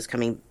I feel is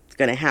going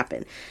to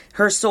happen.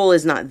 Her soul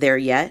is not there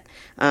yet.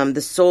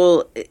 The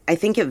soul, I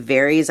think it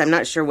varies. I'm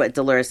not sure what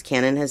Dolores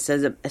Cannon has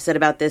said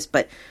about this,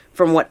 but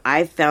from what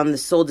I've found, the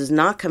soul does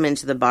not come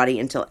into the body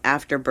until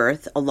after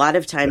birth. A lot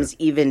of times,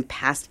 even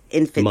past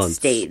infant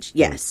stage.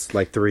 Yes,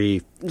 like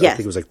 3. Yes. I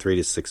think it was like 3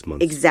 to 6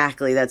 months.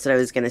 Exactly, that's what I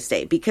was going to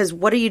say. Because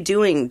what are you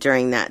doing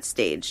during that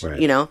stage?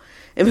 Right.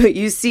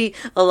 You see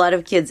a lot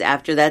of kids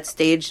after that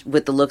stage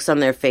with the looks on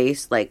their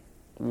face, like,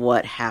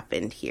 what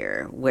happened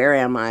here? Where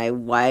am I?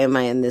 Why am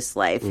I in this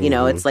life?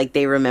 It's like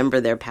they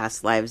remember their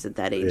past lives at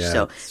that age. Yeah,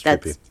 so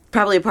that's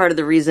probably part of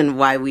the reason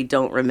why we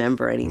don't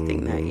remember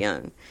anything that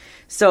young.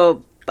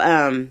 So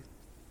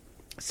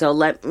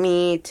let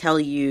me tell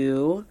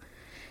you,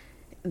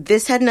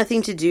 this had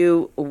nothing to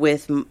do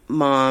with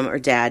mom or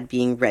dad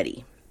being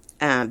ready.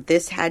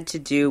 This had to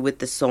do with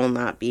the soul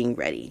not being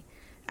ready.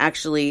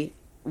 Actually,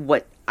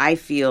 what I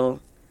feel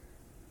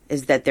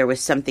is that there was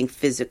something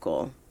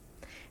physical.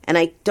 And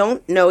I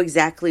don't know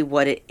exactly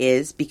what it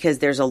is because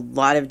there's a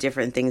lot of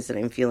different things that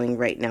I'm feeling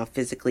right now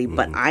physically,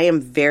 but I am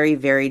very,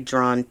 very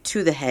drawn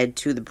to the head,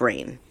 to the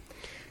brain.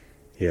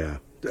 Yeah.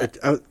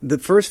 The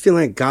first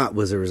feeling I got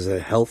was there was a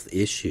health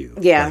issue.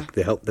 Yeah.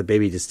 Like the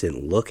baby just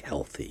didn't look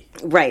healthy.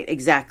 Right,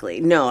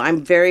 exactly. No,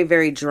 I'm very,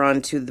 very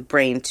drawn to the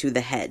brain, to the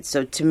head.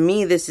 So to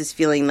me, this is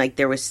feeling like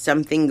there was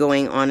something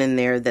going on in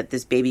there that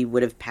this baby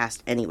would have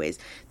passed anyways.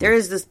 There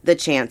is the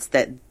chance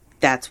that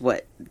that's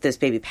what this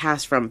baby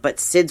passed from, but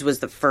SIDS was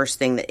the first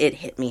thing that it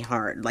hit me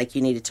hard. Like,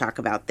 you need to talk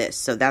about this.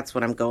 So that's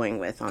what I'm going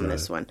with on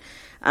this one.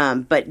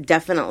 But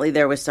definitely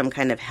there was some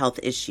kind of health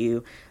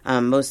issue,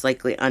 most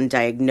likely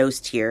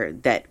undiagnosed here,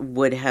 that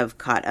would have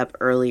caught up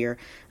earlier.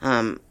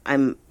 I'm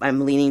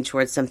leaning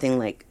towards something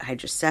like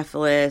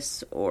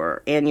hydrocephalus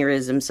or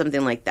aneurysm,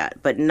 something like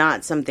that, but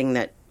not something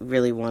that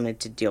really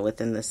wanted to deal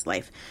with in this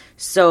life.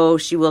 So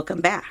she will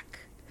come back.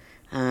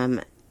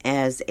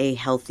 As in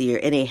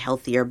a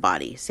healthier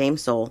body. Same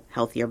soul,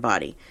 healthier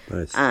body.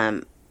 Nice.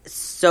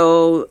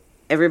 So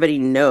everybody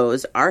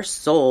knows our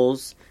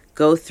souls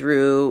go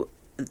through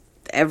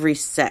every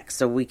sex.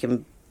 So we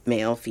can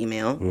male,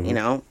 female,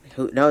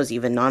 who knows,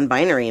 even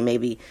non-binary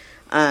maybe.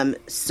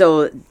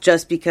 So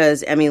just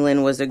because Emmy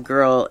Lynn was a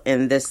girl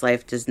in this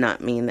life does not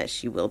mean that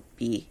she will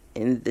be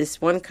in this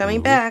one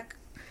coming back.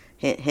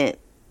 Hint, hint.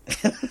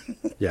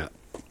 Yeah.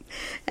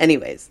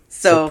 Anyways,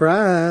 so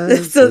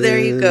surprise. So there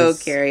you go,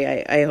 Carrie.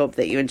 I hope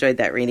that you enjoyed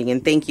that reading,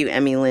 and thank you,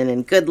 Emmy Lynn,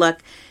 and good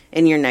luck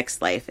in your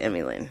next life,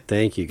 Emmy Lynn.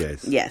 Thank you,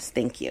 guys. Yes,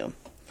 thank you.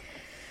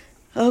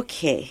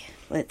 Okay,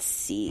 let's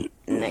see.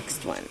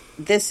 Next one.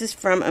 This is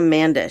from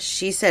Amanda.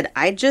 She said,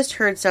 I just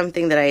heard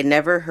something that I had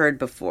never heard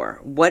before.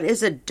 What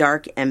is a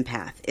dark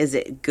empath? Is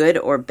it good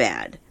or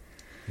bad?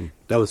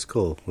 That was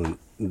cool.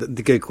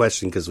 The good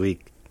question, because I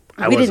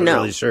wasn't didn't know.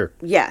 Really sure.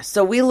 Yeah,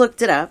 so we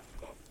looked it up.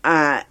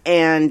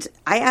 And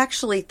I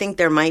actually think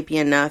there might be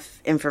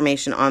enough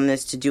information on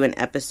this to do an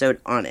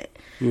episode on it.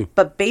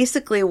 But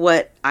basically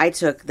what I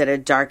took that a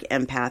dark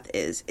empath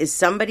is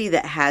somebody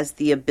that has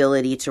the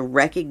ability to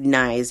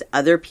recognize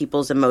other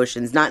people's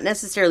emotions, not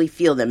necessarily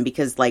feel them,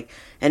 because like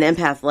an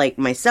empath like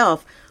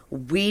myself,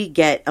 we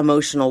get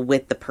emotional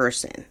with the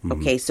person.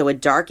 Okay, so a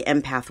dark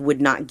empath would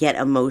not get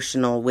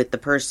emotional with the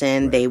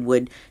person. Right. They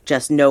would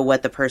just know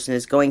what the person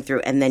is going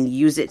through and then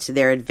use it to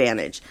their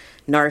advantage.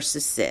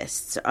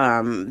 Narcissists,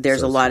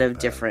 there's a lot of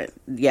different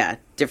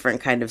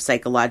kind of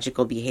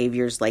psychological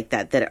behaviors like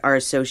that are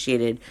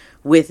associated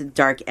with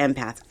dark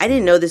empaths. I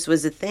didn't know this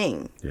was a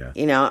thing. Yeah.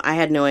 You know, I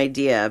had no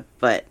idea,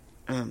 but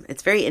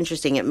it's very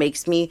interesting. It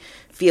makes me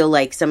feel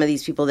like some of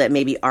these people that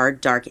maybe are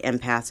dark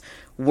empaths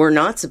were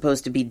not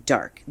supposed to be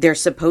dark. They're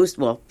supposed,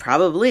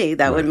 probably,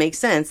 that would make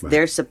sense. Right.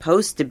 They're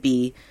supposed to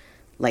be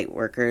light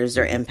workers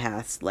or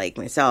empaths like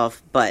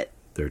myself, but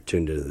they're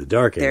tuned into the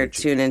dark energy. They're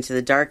tuned into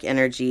the dark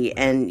energy.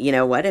 And you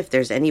know what? If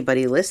there's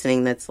anybody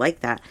listening that's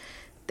like that,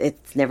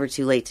 it's never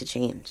too late to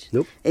change.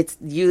 Nope.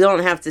 You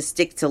don't have to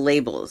stick to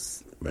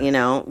labels. Right. You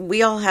know,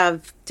 we all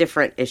have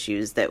different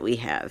issues that we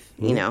have,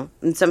 you know,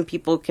 and some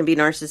people can be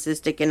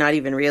narcissistic and not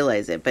even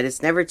realize it, but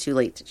it's never too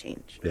late to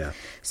change. Yeah.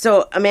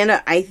 So,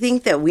 Amanda, I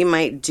think that we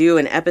might do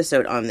an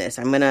episode on this.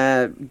 I'm going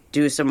to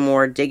do some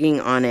more digging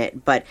on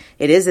it, but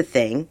it is a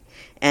thing,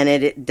 and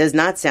it does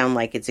not sound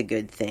like it's a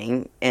good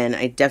thing, and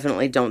I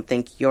definitely don't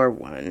think you're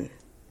one,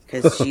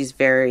 because she's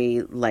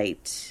very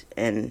light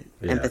and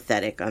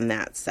empathetic on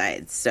that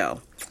side, so...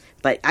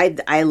 But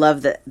I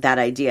love that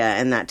idea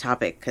and that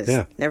topic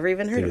because never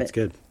even heard of it. It's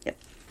good. Yep.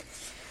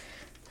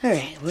 All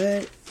right.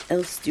 What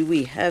else do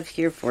we have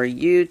here for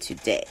you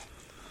today?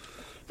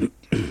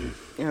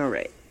 All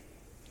right.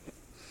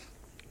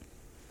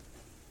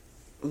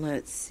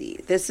 Let's see.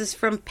 This is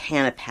from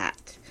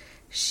Panapat.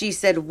 She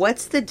said,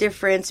 "What's the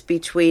difference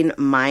between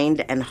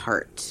mind and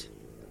heart?"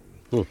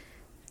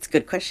 It's a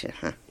good question,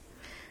 huh?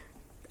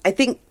 I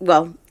think,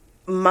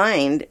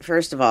 mind,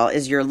 first of all,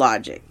 is your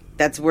logic.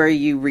 That's where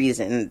you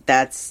reason.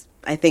 That's,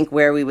 I think,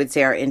 where we would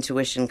say our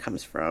intuition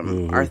comes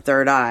from. Our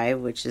third eye,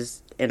 which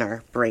is in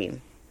our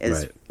brain,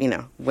 is,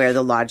 where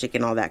the logic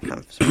and all that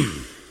comes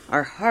from.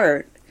 Our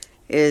heart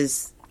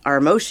is our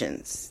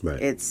emotions.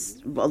 Right. It's,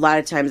 a lot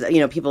of times,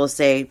 people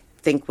say,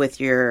 think with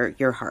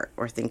your heart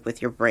or think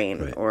with your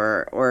brain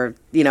or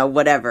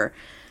whatever.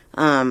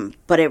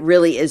 But it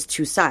really is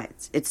two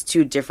sides. It's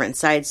two different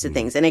sides to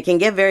things. And it can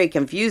get very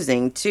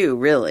confusing, too,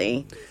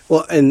 really.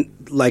 Well, and,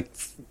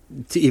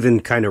 to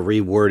even kind of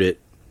reword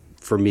it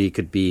for me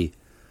could be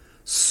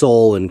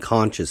soul and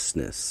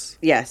consciousness.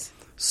 Yes.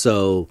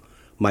 So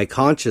my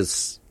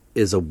conscious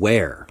is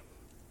aware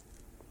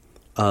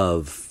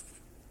of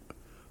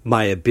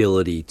my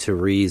ability to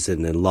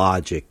reason and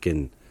logic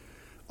and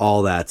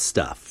all that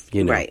stuff,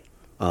 Right.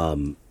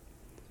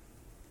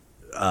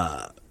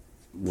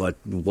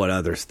 What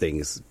other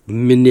things?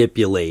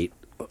 Manipulate,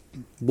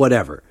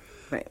 whatever.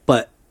 Right.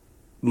 But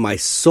my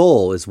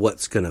soul is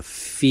what's going to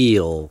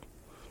feel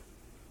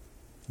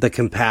the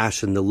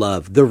compassion, the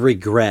love, the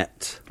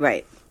regret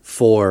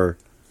for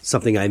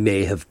something I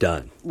may have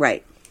done.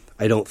 Right.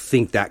 I don't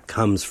think that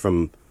comes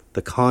from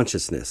the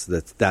consciousness.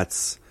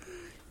 That's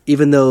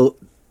even though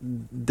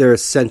they're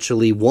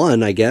essentially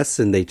one, I guess,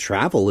 and they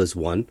travel as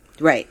one.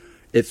 Right.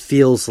 It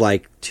feels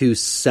like two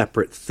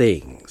separate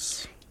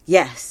things.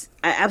 Yes,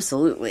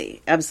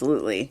 absolutely.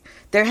 Absolutely.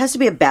 There has to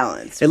be a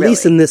balance. At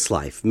least in this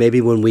life. Maybe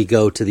when we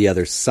go to the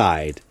other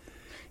side,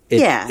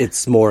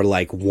 it's more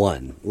like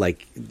one.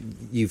 Like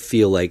you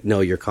feel like, no,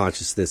 your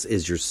consciousness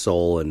is your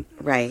soul, and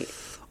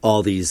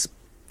all these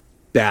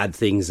bad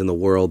things in the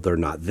world, they're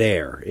not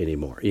there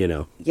anymore,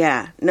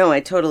 Yeah. No, I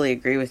totally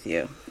agree with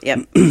you.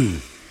 Yep.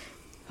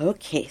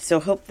 Okay,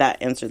 so hope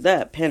that answered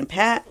that. Pen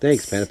Pat.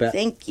 Thanks, Pen Pat.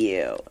 Thank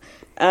you.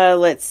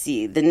 Let's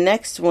see. The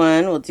next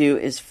one we'll do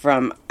is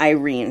from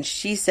Irene.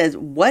 She says,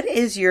 "What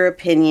is your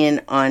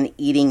opinion on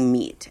eating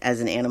meat as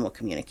an animal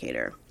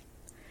communicator?"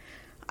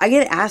 I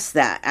get asked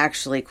that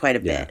actually quite a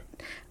bit.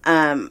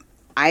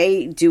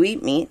 I do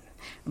eat meat,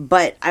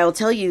 but I'll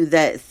tell you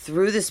that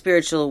through the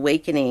spiritual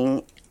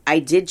awakening, I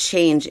did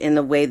change in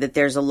the way that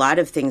there's a lot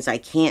of things I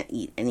can't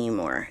eat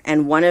anymore.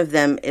 And one of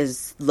them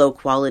is low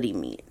quality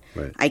meat.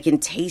 Right. I can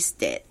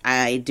taste it.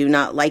 I do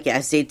not like it.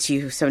 I say to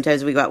you,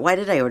 sometimes we go out, why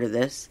did I order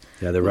this?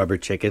 Yeah, the rubber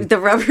chicken. The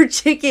rubber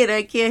chicken.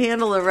 I can't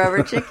handle a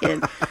rubber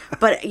chicken.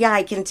 But yeah,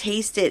 I can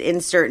taste it in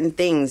certain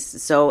things.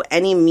 So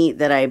any meat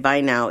that I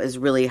buy now is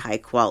really high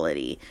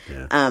quality.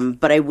 Yeah.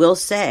 But I will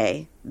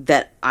say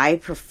that I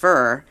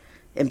prefer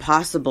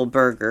Impossible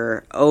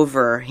Burger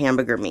over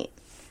hamburger meat.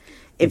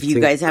 If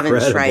you guys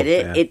haven't tried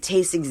it, it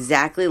tastes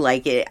exactly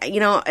like it.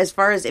 As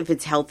far as if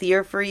it's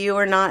healthier for you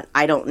or not,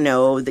 I don't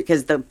know,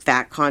 because the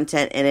fat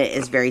content in it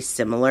is very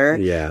similar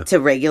to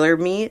regular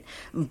meat.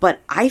 But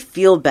I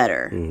feel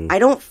better. I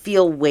don't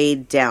feel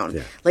weighed down.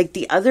 Yeah. Like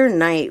the other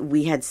night,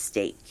 we had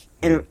steak.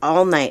 And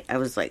all night, I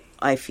was like,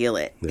 I feel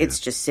it. Yeah. It's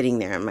just sitting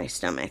there in my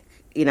stomach.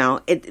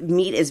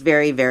 Meat is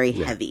very, very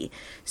heavy.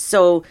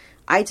 So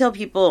I tell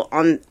people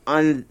on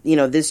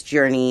this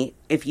journey,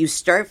 if you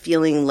start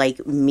feeling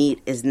like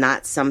meat is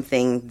not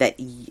something that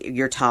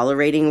you're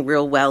tolerating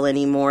real well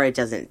anymore, it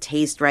doesn't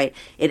taste right,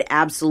 it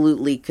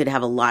absolutely could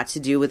have a lot to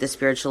do with a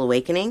spiritual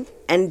awakening,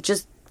 and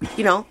just,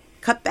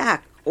 cut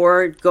back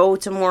or go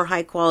to more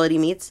high quality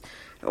meats.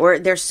 Or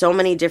there's so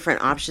many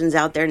different options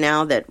out there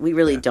now that we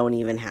really don't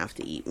even have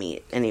to eat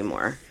meat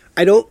anymore.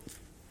 I don't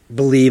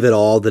believe at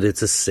all that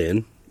it's a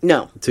sin.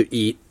 No. To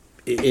eat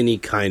any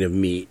kind of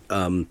meat.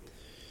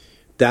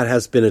 That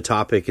has been a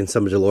topic in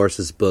some of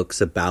Dolores's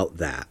books about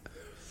that.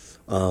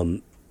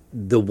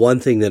 The one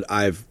thing that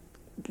I've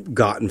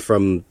gotten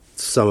from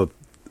some of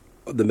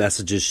the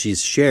messages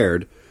she's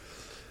shared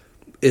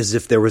is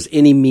if there was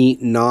any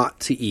meat not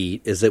to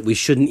eat, is that we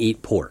shouldn't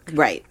eat pork.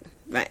 Right.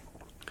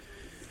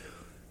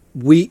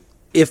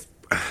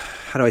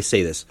 How do I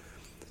say this?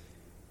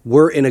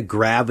 We're in a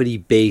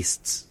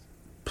gravity-based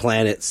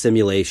planet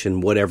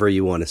simulation, whatever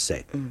you want to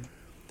say. Mm.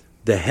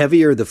 The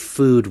heavier the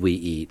food we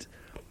eat,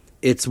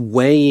 it's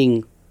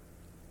weighing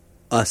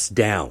us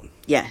down.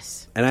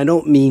 Yes. And I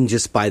don't mean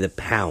just by the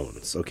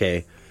pounds,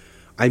 okay?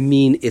 I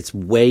mean it's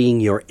weighing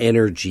your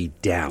energy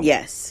down.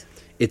 Yes.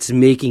 It's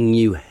making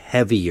you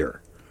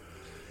heavier.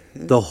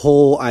 Mm-hmm. The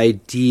whole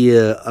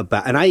idea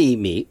about... And I eat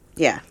meat.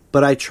 Yeah.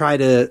 But I try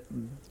to...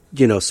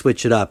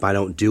 switch it up. I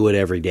don't do it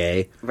every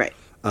day. Right.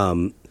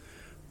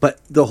 But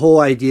the whole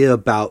idea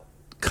about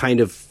kind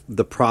of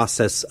the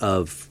process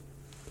of,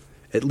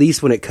 at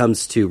least when it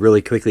comes to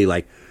really quickly,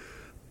 like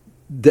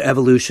the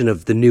evolution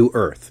of the new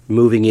Earth,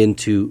 moving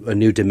into a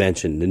new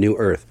dimension, the new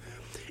Earth,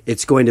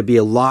 it's going to be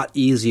a lot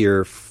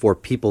easier for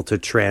people to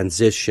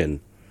transition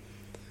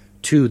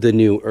to the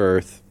new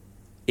Earth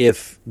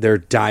if their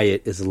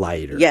diet is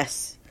lighter.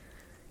 Yes.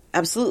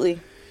 Absolutely.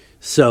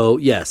 So,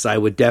 yes, I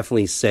would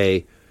definitely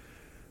say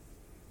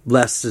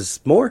less is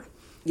more.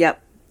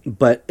 Yep.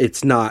 But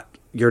it's not,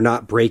 you're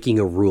not breaking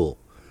a rule.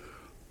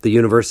 The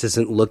universe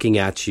isn't looking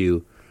at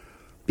you,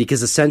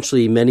 because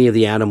essentially many of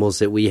the animals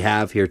that we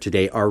have here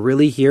today are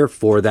really here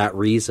for that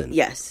reason.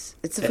 Yes.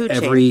 It's a food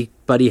chain.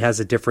 Everybody has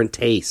a different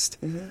taste.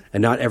 Mm-hmm.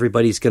 And not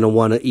everybody's going to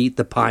want to eat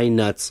the pine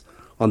nuts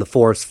on the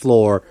forest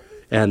floor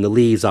and the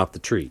leaves off the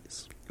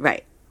trees.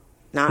 Right.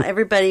 Not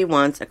everybody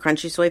wants a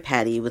crunchy soy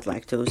patty with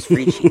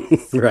lactose-free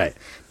cheese. Right.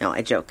 No,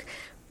 I joke.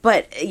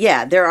 But,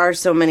 yeah, there are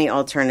so many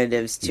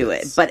alternatives to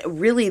it. But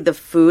really, the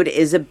food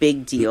is a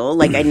big deal.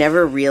 Like, I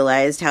never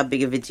realized how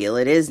big of a deal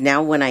it is.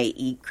 Now, when I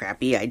eat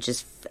crappy,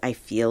 I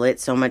feel it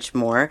so much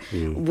more.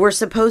 Mm. We're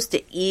supposed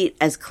to eat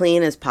as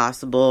clean as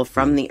possible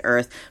from the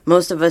earth.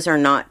 Most of us are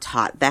not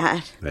taught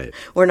that. Right.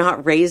 We're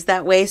not raised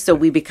that way, so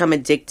we become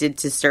addicted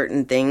to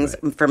certain things.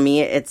 Right. For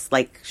me, it's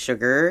like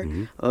sugar.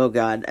 Mm-hmm. Oh,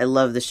 God, I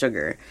love the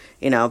sugar,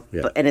 and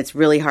it's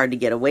really hard to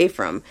get away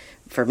from,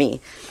 for me.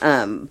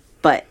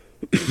 But...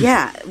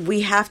 yeah,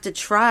 we have to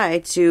try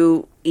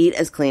to eat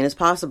as clean as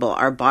possible.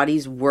 Our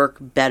bodies work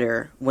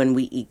better when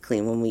we eat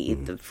clean, when we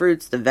eat the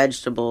fruits, the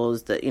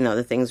vegetables,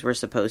 the things we're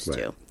supposed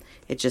to.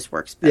 It just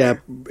works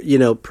better.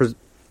 Yeah,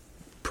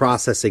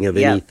 processing of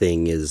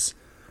anything is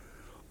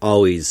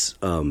always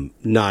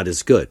not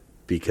as good,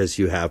 because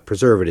you have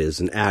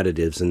preservatives and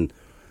additives and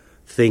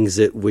things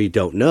that we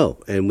don't know.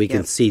 And we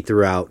can see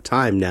throughout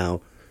time now,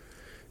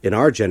 in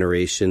our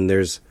generation,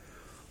 there's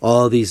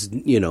all these,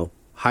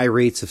 high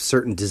rates of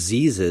certain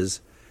diseases,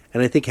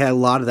 and I think a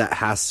lot of that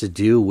has to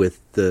do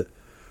with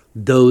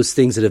those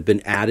things that have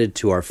been added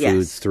to our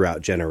foods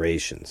throughout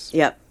generations.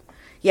 Yep.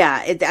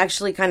 Yeah, it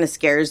actually kind of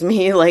scares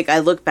me. Like, I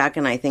look back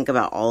and I think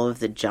about all of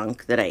the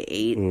junk that I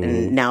ate,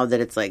 and now that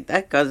it's like,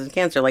 that causes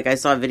cancer. Like, I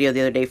saw a video the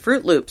other day,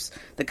 Fruit Loops,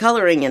 the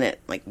coloring in it.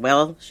 Like,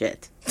 well,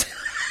 shit.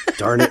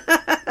 Darn it.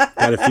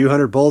 Got a few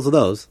hundred bowls of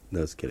those.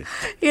 No, just kidding.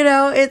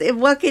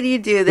 What can you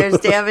do? There's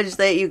damage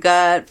that you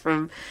got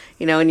from,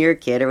 when you're a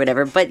kid or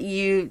whatever. But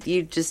you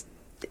just,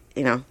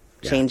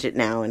 change it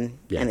now, and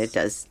it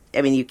does.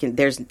 I mean,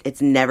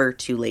 it's never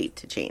too late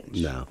to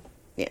change. No.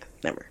 Yeah,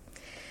 never.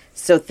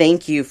 So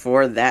thank you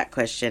for that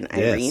question,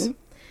 Irene. Yes.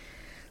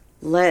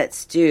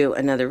 Let's do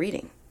another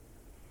reading.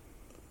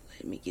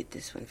 Let me get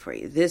this one for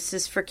you. This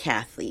is for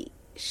Kathleen.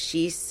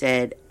 She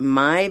said,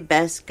 my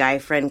best guy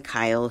friend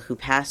Kyle, who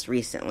passed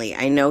recently,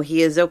 I know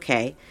he is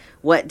okay.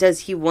 What does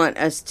he want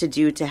us to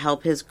do to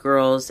help his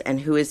girls, and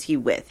who is he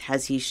with?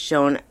 Has he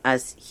shown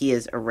us he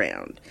is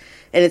around?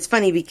 And it's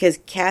funny because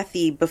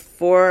Kathy,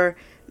 before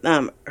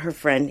her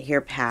friend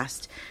here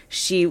passed,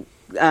 she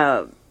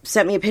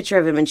sent me a picture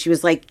of him, and she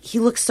was like, he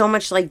looks so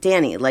much like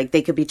Danny, like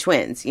they could be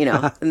twins,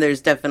 and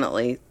there's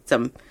definitely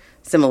some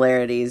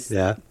similarities,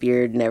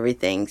 beard and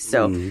everything.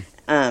 So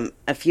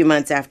a few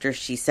months after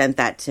she sent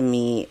that to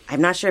me,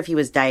 I'm not sure if he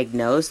was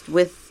diagnosed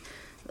with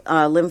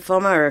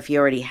lymphoma or if he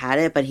already had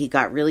it, but he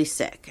got really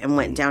sick and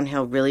went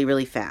downhill really,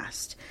 really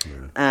fast.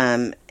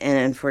 And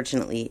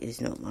unfortunately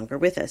is no longer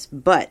with us.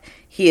 But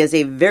he is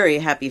a very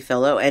happy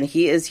fellow, and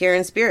he is here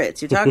in spirit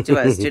to talk to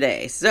us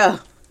today. So,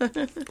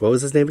 what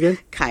was his name again?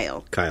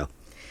 Kyle. Kyle.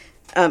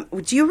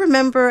 Do you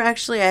remember,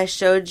 actually, I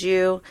showed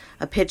you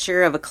a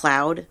picture of a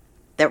cloud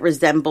that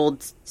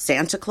resembled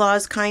Santa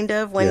Claus, kind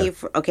of, when Yeah.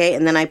 okay,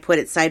 and then I put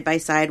it side by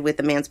side with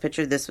the man's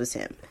picture. This was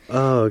him.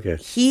 Oh, okay.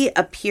 He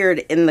appeared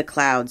in the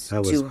clouds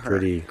That to was her.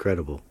 pretty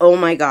incredible. Oh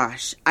my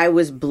gosh, I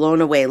was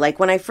blown away. Like,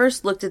 when I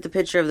first looked at the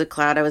picture of the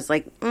cloud, I was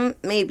like,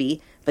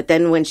 maybe. But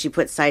then when she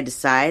put side to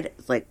side,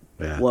 it's like,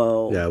 Yeah.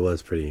 whoa. Yeah, it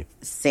was pretty.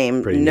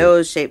 Same Pretty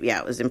nose shape. Yeah,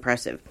 it was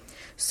impressive.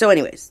 So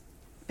anyways,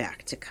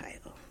 back to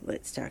Kyle.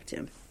 Let's talk to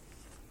him.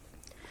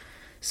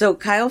 So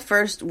Kyle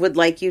first would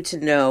like you to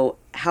know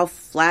how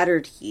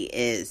flattered he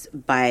is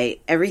by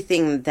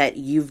everything that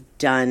you've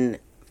done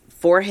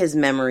for his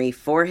memory,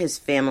 for his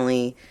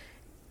family,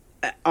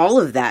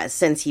 all of that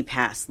since he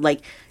passed.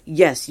 Like,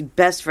 yes,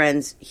 best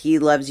friends, he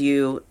loves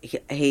you,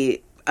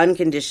 he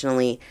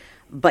unconditionally,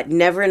 but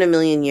never in a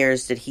million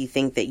years did he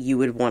think that you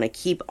would want to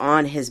keep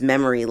on his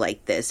memory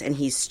like this. And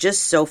he's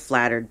just so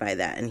flattered by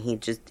that. And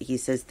he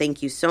says,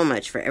 thank you so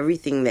much for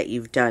everything that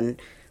you've done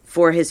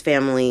for his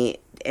family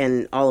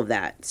and all of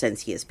that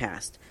since he has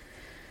passed.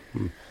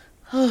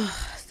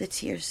 Oh, the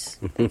tears.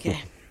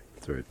 Okay.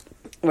 That's right.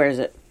 Where is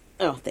it?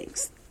 Oh,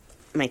 thanks.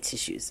 My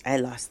tissues. I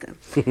lost them.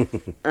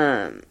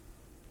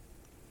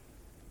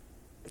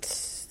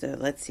 So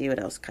let's see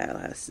what else Kyle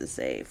has to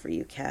say for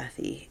you,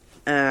 Kathy.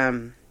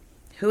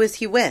 Who is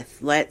he with?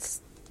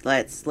 Let's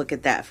look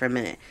at that for a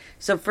minute.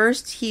 So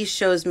first he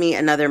shows me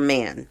another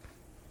man.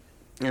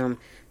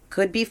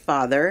 Could be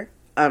father.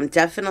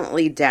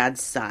 Definitely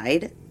dad's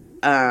side.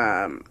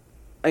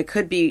 It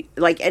could be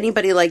like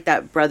anybody like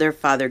that, brother,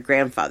 father,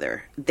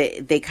 grandfather.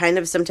 They kind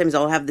of sometimes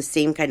all have the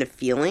same kind of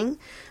feeling.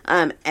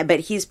 But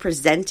he's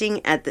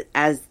presenting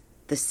as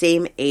the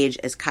same age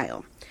as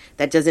Kyle.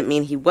 That doesn't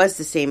mean he was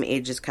the same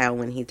age as Kyle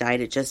when he died.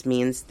 It just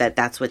means that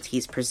that's what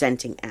he's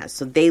presenting as.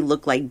 So they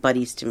look like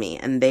buddies to me,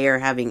 and they are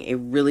having a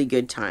really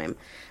good time.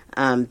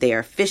 They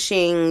are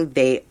fishing.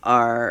 They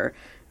are...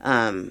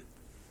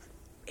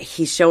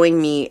 he's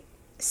showing me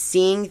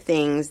seeing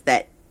things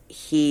that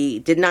he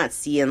did not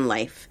see in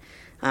life,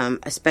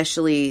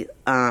 especially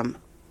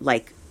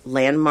like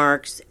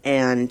landmarks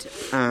and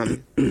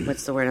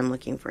what's the word I'm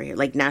looking for here?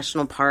 Like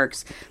national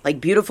parks,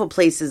 like beautiful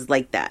places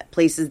like that.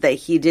 Places that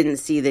he didn't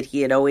see that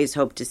he had always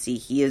hoped to see.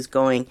 He is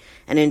going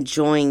and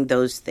enjoying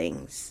those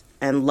things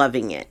and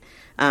loving it.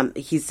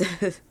 He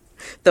says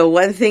the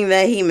one thing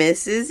that he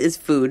misses is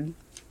food.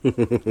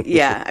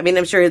 Yeah, I mean,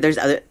 I'm sure there's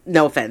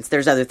no offense,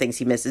 there's other things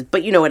he misses,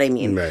 but you know what I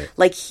mean. Right.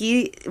 Like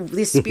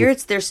the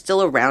spirits, they're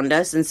still around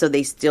us, and so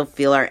they still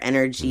feel our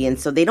energy, and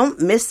so they don't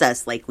miss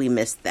us like we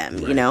miss them,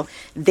 Right. you know?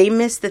 They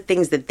miss the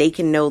things that they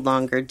can no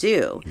longer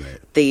do.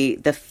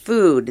 Right. The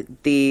food,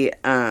 the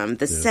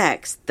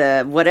sex,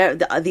 the whatever,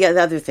 the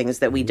other things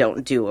that we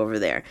don't do over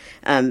there.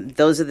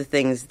 Those are the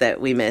things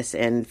that we miss,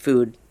 and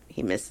food,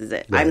 he misses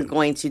it. Right. I'm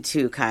going to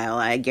too, Kyle,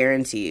 I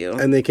guarantee you.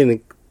 And they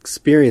can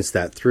experience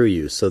that through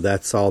you, so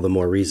that's all the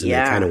more reason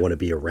Yeah. they kind of want to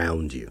be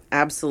around you.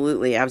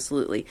 Absolutely,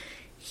 absolutely.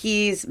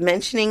 He's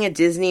mentioning a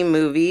Disney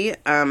movie.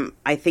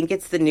 I think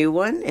it's the new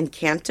one,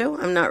 Encanto.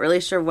 I'm not really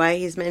sure why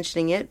he's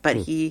mentioning it, but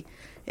he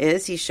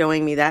is. He's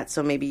showing me that,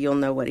 so maybe you'll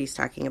know what he's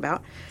talking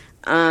about.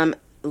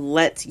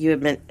 You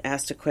have been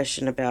asked a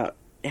question about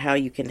how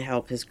you can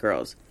help his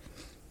girls.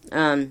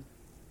 You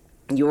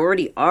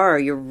already are.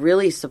 You're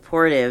really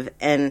supportive,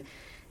 and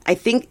I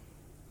think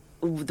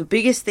the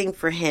biggest thing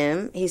for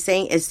him, he's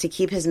saying, is to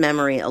keep his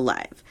memory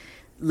alive.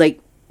 Like,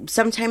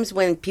 sometimes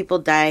when people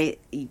die,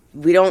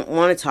 we don't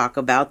want to talk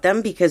about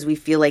them because we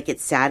feel like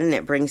it's sad and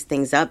it brings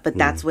things up, but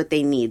that's what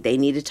they need. They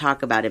need to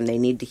talk about him. They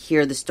need to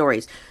hear the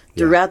stories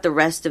throughout the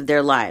rest of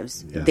their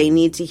lives. Yeah. They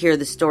need to hear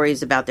the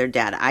stories about their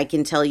dad. I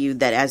can tell you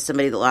that as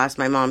somebody that lost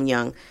my mom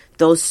young,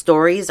 those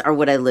stories are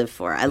what I live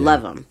for. I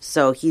love them.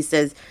 So he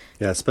says...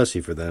 Yeah,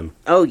 especially for them.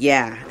 Oh,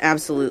 yeah,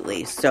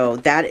 absolutely. So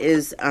that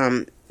is...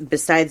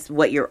 besides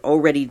what you're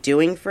already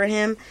doing for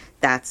him,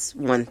 that's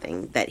one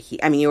thing that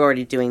you're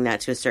already doing that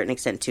to a certain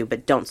extent too,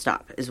 but don't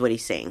stop is what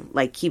he's saying.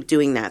 Like, keep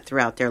doing that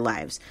throughout their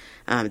lives.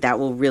 That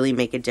will really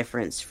make a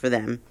difference for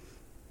them.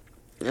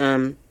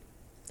 I'm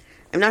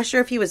not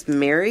sure if he was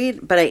married,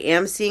 but I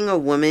am seeing a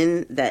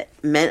woman that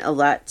meant a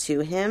lot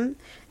to him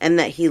and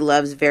that he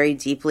loves very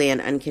deeply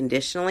and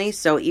unconditionally.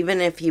 So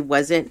even if he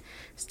wasn't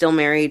still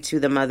married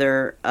to the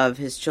mother of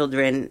his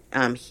children,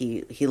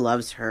 he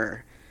loves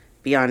her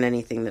beyond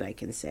anything that I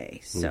can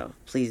say. So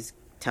please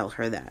tell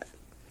her that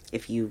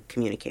if you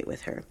communicate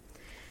with her.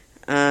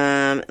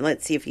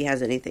 Let's see if he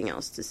has anything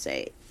else to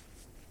say.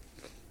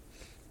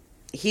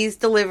 He's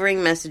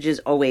delivering messages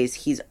always.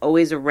 He's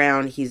always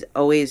around. He's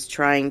always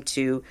trying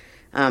to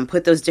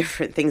put those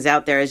different things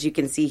out there. As you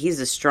can see, he's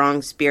a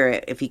strong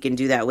spirit if he can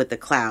do that with the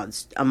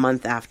clouds a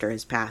month after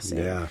his passing.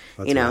 Yeah,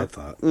 that's you know? what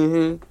I thought.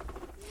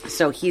 Mm-hmm.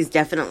 So he's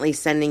definitely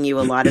sending you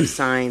a lot of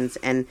signs,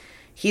 and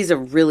he's a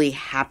really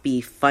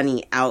happy,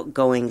 funny,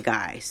 outgoing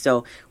guy.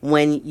 So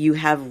when you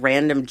have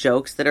random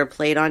jokes that are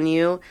played on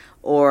you,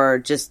 or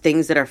just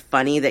things that are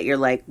funny that you're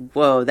like,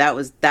 whoa,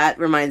 that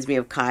reminds me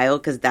of Kyle,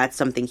 because that's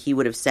something he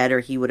would have said or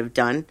he would have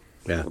done.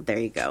 Yeah. Well, there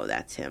you go.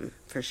 That's him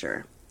for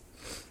sure.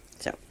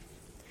 So,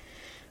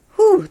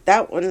 whew,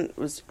 that one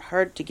was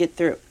hard to get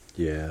through.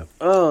 Yeah.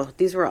 Oh,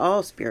 these were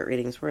all spirit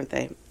readings, weren't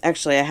they?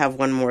 Actually, I have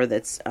one more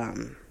that's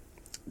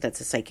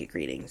a psychic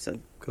reading, so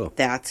Cool.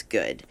 that's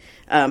good.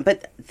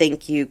 But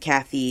thank you,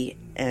 Kathy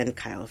and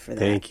Kyle, for that.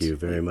 Thank you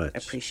very much.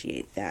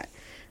 Appreciate that.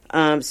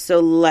 So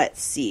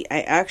let's see.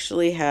 I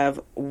actually have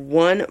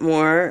one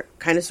more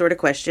kind of sort of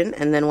question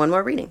and then one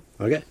more reading.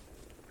 Okay.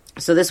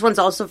 So this one's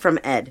also from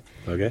Ed.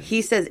 Okay.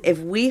 He says, if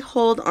we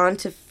hold on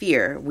to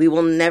fear, we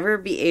will never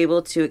be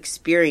able to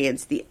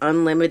experience the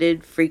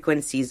unlimited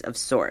frequencies of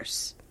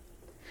Source.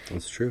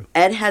 That's true.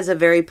 Ed has a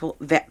very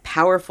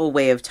powerful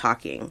way of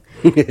talking.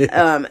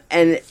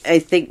 And I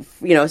think,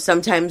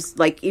 sometimes,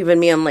 like, even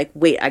me, I'm like,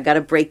 wait, I got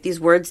to break these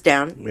words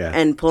down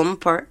and pull them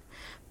apart.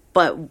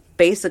 But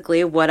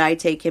basically, what I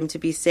take him to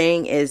be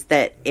saying is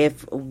that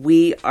if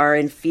we are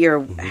in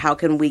fear, how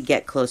can we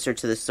get closer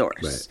to the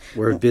source? Right.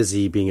 We're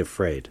busy being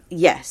afraid.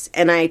 Yes,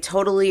 and I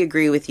totally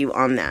agree with you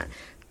on that.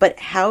 But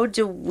how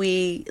do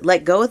we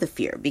let go of the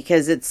fear?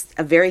 Because it's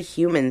a very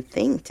human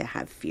thing to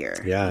have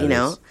fear.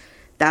 Yeah,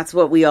 That's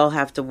what we all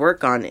have to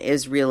work on,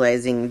 is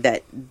realizing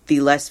that the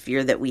less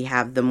fear that we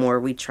have, the more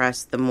we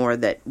trust, the more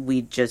that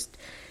we just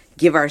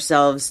give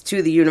ourselves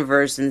to the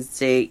universe and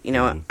say,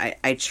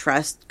 I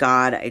trust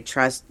God, I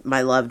trust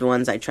my loved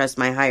ones, I trust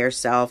my higher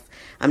self,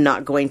 I'm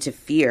not going to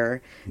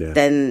fear. Yeah.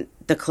 Then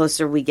the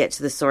closer we get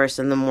to the source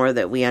and the more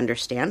that we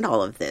understand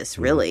all of this,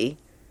 really,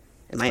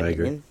 in my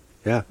opinion.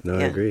 Agree.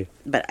 I agree.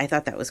 But I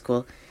thought that was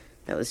cool.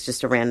 That was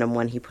just a random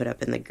one he put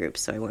up in the group,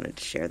 so I wanted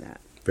to share that.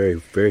 Very,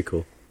 very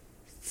cool.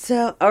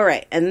 So, all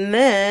right, and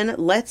then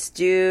let's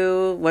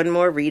do one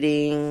more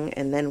reading,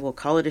 and then we'll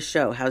call it a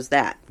show. How's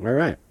that? All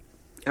right.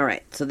 All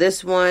right, so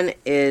this one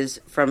is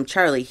from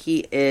Charlie.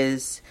 He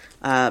is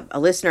a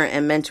listener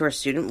and mentor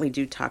student. We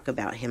do talk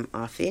about him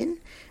often.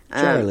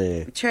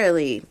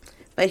 Charlie.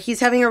 But he's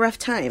having a rough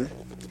time.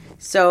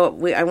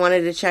 So I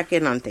wanted to check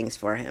in on things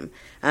for him.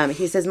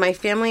 He says, my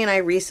family and I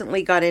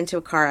recently got into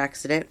a car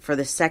accident for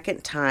the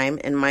second time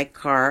in my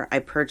car I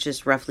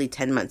purchased roughly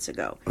 10 months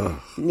ago. Ugh.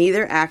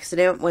 Neither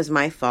accident was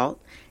my fault.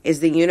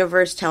 Is the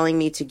universe telling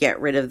me to get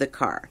rid of the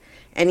car?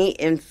 Any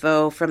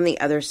info from the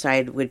other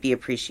side would be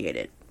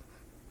appreciated.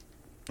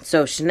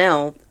 So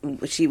Chanel,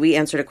 we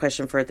answered a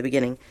question for her at the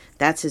beginning.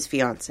 That's his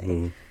fiance.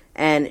 Mm-hmm.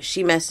 And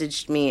she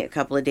messaged me a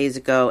couple of days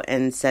ago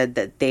and said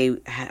that they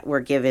were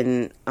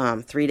given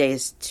 3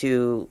 days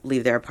to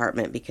leave their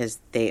apartment because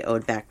they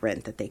owed back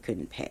rent that they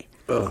couldn't pay.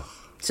 Ugh.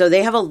 So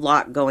they have a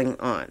lot going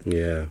on.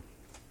 Yeah.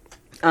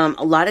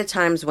 A lot of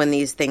times when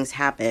these things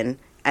happen,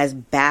 as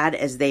bad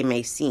as they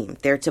may seem,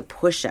 they're to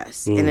push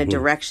us in a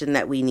direction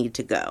that we need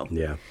to go.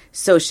 Yeah.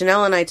 So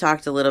Chanel and I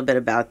talked a little bit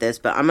about this,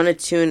 but I'm going to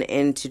tune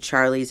into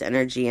Charlie's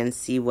energy and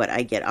see what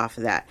I get off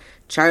of that.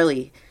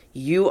 Charlie,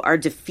 you are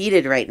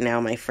defeated right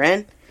now, my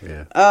friend.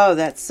 Yeah. Oh,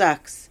 that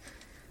sucks.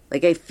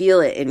 Like, I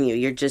feel it in you.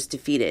 You're just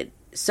defeated.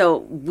 So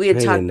we had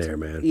Hang talked. in there,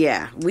 man.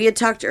 Yeah, we had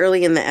talked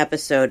early in the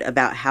episode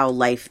about how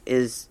life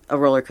is a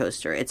roller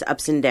coaster. It's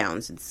ups and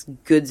downs. It's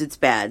goods. It's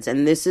bads.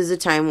 And this is a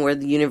time where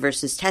the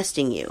universe is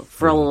testing you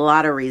for a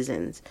lot of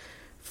reasons.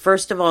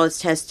 First of all, it's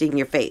testing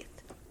your faith.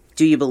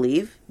 Do you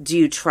believe? Do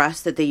you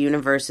trust that the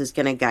universe is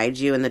going to guide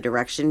you in the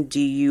direction? Do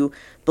you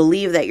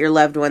believe that your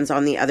loved ones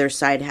on the other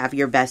side have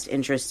your best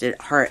interest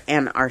at heart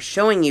and are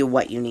showing you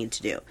what you need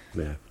to do?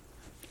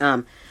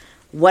 Yeah.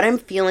 What I'm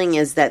feeling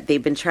is that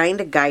they've been trying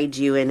to guide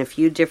you in a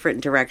few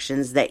different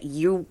directions that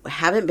you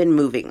haven't been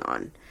moving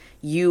on.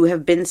 You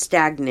have been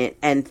stagnant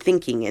and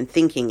thinking and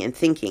thinking and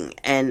thinking.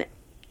 And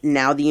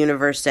now the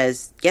universe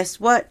says, guess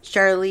what,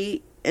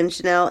 Charlie and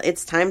Chanel?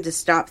 It's time to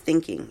stop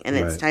thinking. And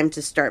it's time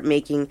to start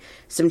making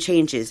some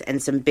changes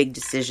and some big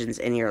decisions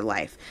in your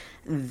life.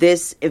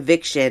 This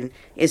eviction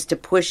is to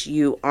push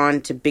you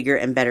on to bigger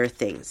and better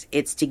things.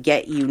 It's to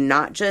get you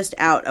not just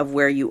out of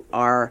where you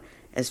are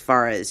as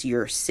far as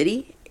your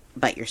city,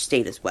 but your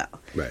state as well.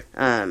 Right.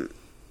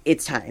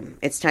 It's time.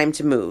 It's time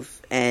to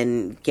move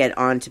and get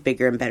on to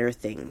bigger and better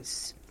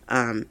things.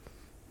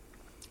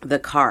 The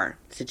car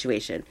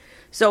situation.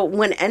 So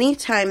any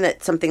time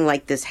that something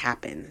like this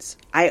happens,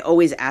 I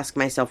always ask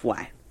myself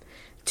why.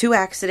 2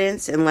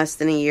 accidents in less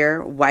than a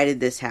year. Why did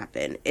this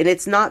happen? And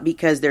it's not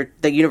because the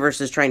universe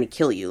is trying to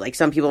kill you. Like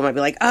some people might be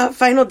like,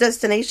 Final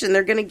Destination,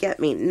 they're going to get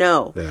me.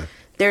 No. Yeah.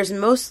 There's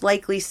most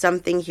likely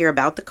something here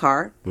about the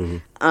car.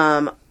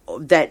 Mm-hmm.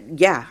 That,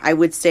 I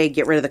would say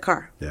get rid of the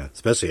car. Yeah,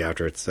 especially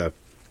after it's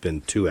been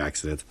 2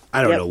 accidents.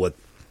 I don't know what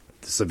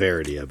the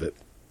severity of it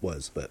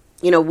was, but...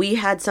 We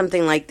had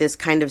something like this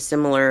kind of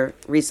similar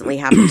recently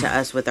happen to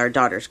us with our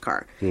daughter's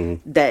car.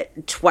 Mm-hmm.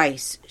 That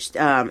twice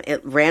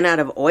it ran out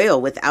of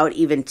oil without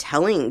even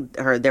telling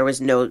her. There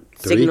was no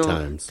signal. 3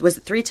 times. Was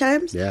it 3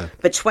 times? Yeah.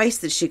 But twice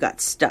that she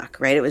got stuck,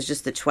 right? It was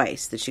just the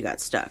twice that she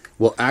got stuck.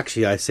 Well,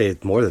 actually, I say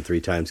it more than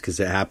 3 times because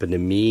it happened to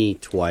me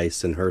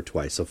twice and her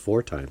twice, so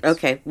 4 times.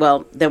 Okay,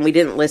 well, then we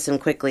didn't listen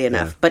quickly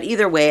enough. Yeah. But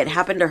either way, it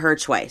happened to her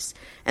twice.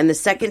 And the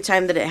second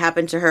time that it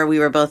happened to her, we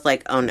were both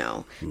like, oh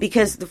no.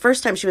 Because the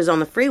first time she was on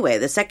the freeway.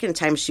 The second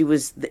time she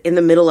was in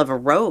the middle of a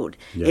road.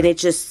 Yeah. And it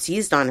just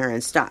seized on her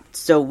and stopped.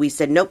 So we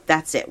said, nope,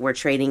 that's it. We're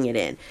trading it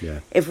in.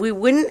 Yeah. If we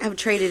wouldn't have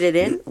traded it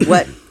in,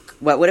 what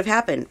What would have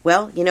happened?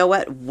 Well, you know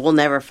what? We'll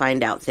never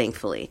find out,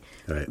 thankfully.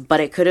 Right.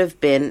 But it could have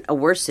been a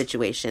worse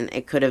situation.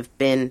 It could have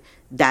been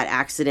that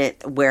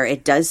accident where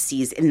it does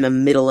seize in the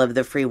middle of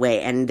the freeway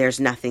and there's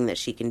nothing that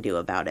she can do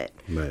about it.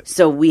 Right.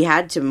 So we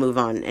had to move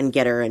on and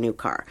get her a new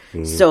car.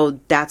 So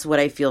that's what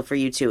I feel for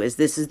you too, is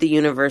this is the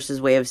universe's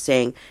way of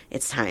saying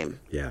it's time.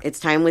 Yeah. It's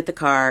time with the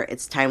car.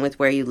 It's time with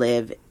where you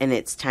live. And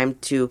it's time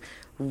to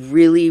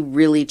really,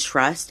 really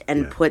trust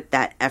and put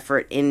that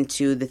effort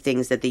into the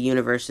things that the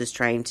universe is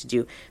trying to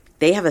do.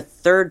 They have a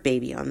third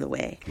baby on the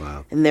way.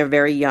 Wow. And they're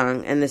very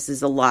young, and this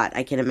is a lot,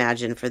 I can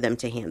imagine, for them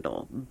to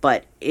handle.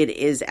 But it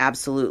is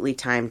absolutely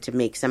time to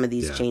make some of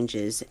these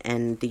changes,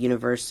 and the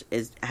universe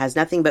has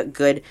nothing but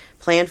good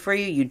planned for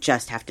you. You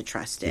just have to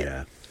trust it.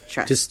 Yeah.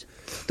 Trust. Just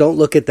don't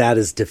look at that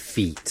as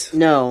defeat.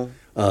 No.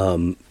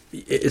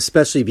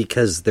 Especially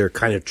because they're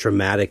kind of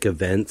traumatic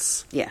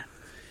events. Yeah.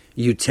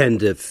 You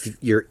tend to,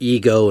 your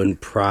ego and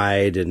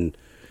pride and,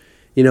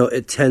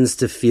 it tends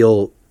to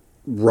feel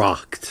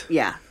rocked.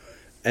 Yeah.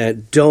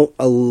 And don't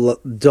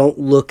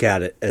look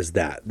at it as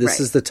that. This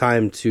is the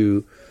time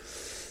to,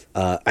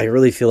 I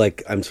really feel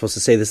like I'm supposed to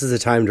say this is the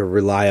time to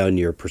rely on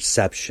your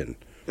perception.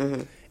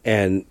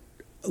 And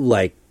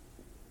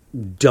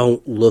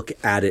don't look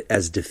at it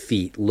as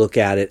defeat. Look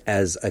at it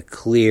as a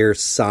clear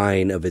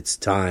sign of its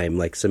time.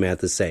 Like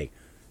Samantha's saying,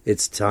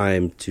 it's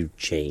time to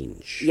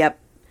change. Yep.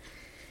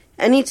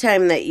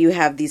 Anytime that you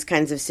have these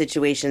kinds of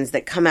situations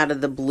that come out of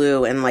the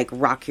blue and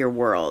rock your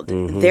world,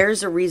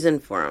 there's a reason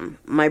for them.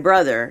 My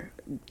brother,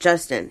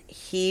 Justin,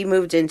 he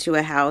moved into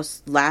a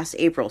house last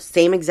April,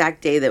 same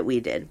exact day that we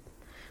did.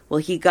 Well,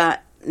 he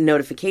got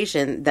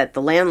notification that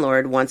the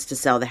landlord wants to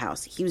sell the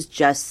house. He was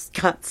just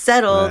got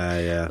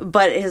settled,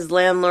 but his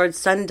landlord's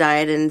son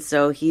died, and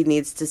so he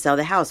needs to sell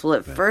the house. Well,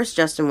 at first,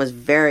 Justin was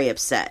very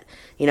upset,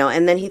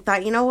 and then he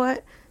thought, you know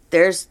what?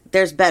 There's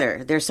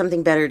better. There's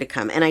something better to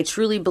come. And I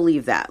truly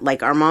believe that.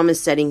 Our mom is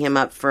setting him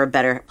up for a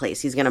better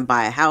place. He's going to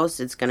buy a house.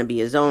 It's going to be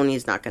his own.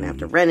 He's not going to have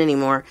to rent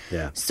anymore.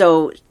 Yeah.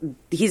 So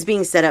he's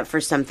being set up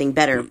for something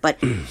better.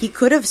 But he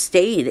could have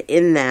stayed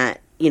in that,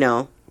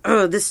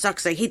 oh, this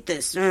sucks. I hate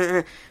this.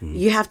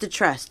 You have to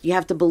trust. You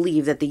have to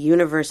believe that the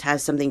universe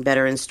has something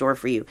better in store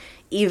for you.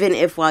 Even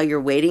if while you're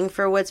waiting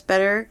for what's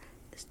better,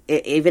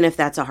 even if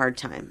that's a hard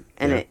time.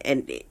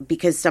 And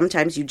because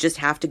sometimes you just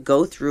have to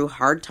go through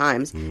hard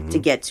times to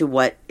get to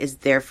what is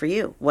there for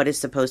you, what is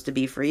supposed to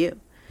be for you.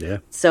 Yeah.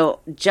 So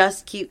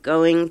just keep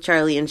going,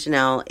 Charlie and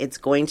Chanel. It's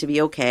going to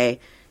be okay.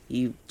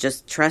 You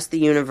just trust the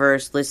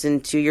universe.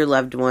 Listen to your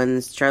loved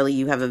ones. Charlie,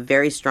 you have a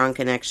very strong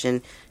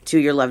connection to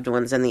your loved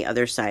ones on the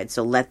other side.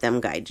 So let them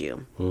guide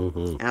you.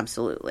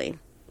 Absolutely.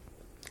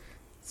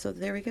 So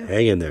there we go.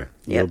 Hang in there.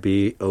 Yep. You'll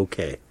be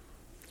okay.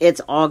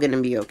 It's all going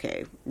to be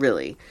okay,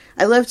 really.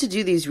 I love to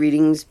do these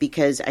readings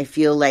because I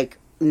feel like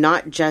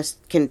not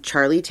just can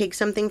Charlie take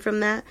something from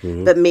that,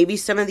 but maybe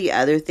some of the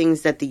other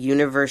things that the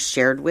universe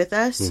shared with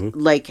us,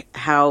 like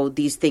how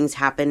these things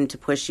happen to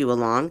push you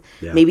along,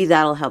 maybe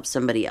that'll help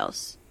somebody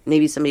else.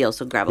 Maybe somebody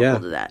else will grab a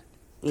hold of that,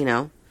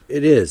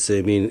 It is.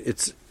 I mean,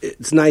 it's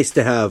nice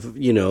to have,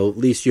 at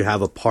least you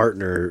have a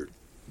partner,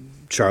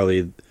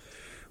 Charlie,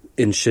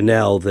 in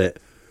Chanel, that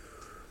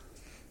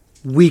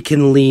we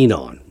can lean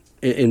on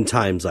in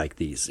times like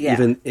these. Yeah.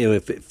 Even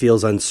if it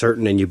feels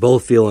uncertain and you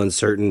both feel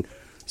uncertain.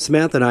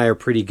 Samantha and I are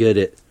pretty good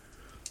at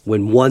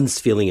when one's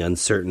feeling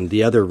uncertain,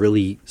 the other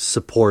really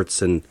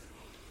supports and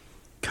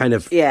kind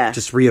of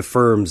just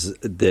reaffirms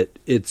that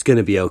it's going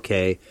to be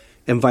okay,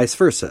 and vice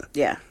versa.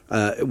 Yeah.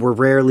 We're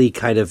rarely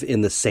kind of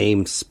in the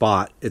same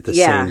spot at the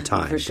same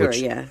time. For sure,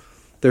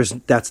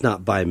 That's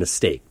not by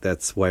mistake.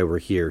 That's why we're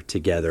here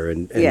together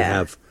and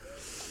have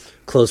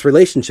close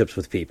relationships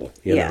with people,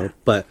 you know.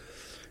 But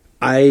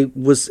I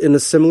was in a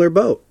similar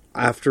boat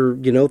after,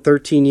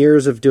 13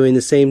 years of doing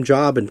the same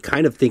job and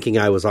kind of thinking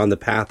I was on the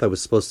path I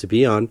was supposed to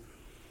be on.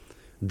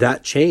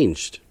 That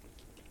changed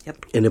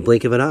in a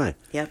blink of an eye.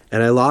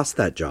 And I lost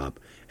that job.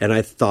 And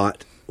I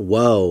thought,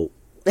 whoa,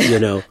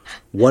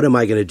 what am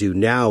I going to do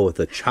now with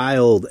a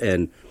child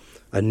and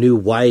a new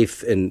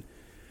wife? And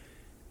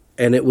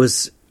it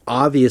was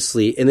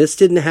obviously, and this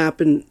didn't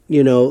happen,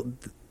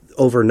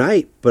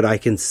 overnight, but I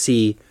can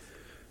see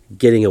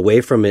getting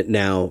away from it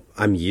now.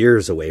 I'm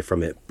years away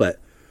from it, but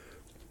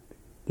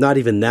not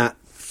even that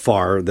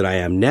far that I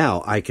am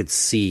now. I could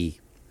see,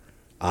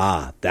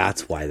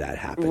 that's why that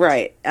happened.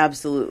 Right,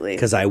 absolutely.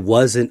 Because I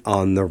wasn't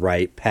on the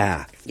right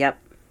path. Yep.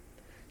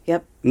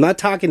 I'm not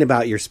talking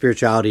about your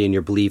spirituality and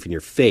your belief and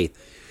your faith.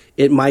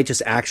 It might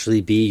just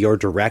actually be your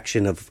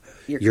direction of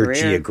your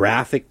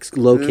geographic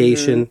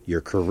location,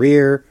 your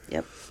career,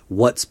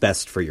 what's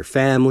best for your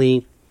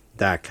family,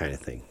 that kind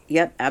of thing.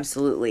 Yep,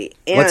 absolutely.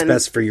 And what's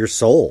best for your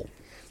soul.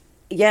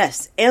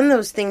 Yes, and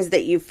those things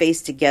that you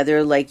face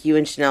together, like you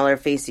and Chanel are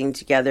facing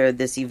together,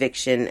 this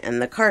eviction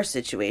and the car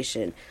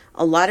situation.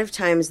 A lot of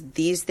times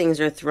these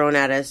things are thrown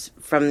at us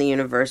from the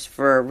universe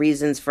for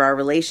reasons for our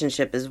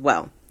relationship as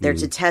well. They're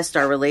to test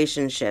our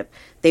relationship.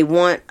 They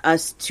want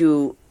us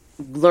to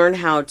learn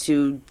how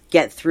to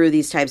get through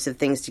these types of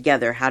things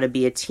together, how to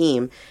be a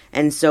team.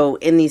 And so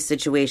in these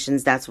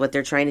situations, that's what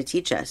they're trying to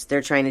teach us.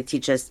 They're trying to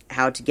teach us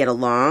how to get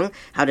along,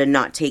 how to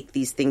not take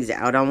these things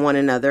out on one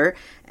another.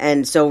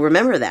 And so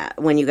remember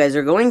that when you guys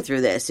are going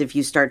through this, if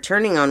you start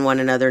turning on one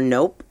another,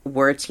 nope,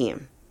 we're a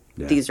team.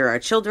 Yeah. These are our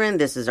children.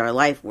 This is our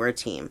life. We're a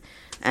team.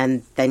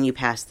 And then you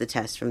pass the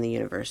test from the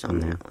universe on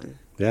that one.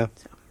 Yeah.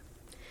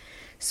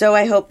 So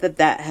I hope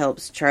that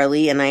helps,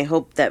 Charlie, and I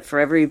hope that for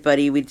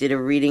everybody we did a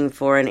reading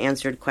for and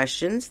answered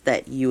questions,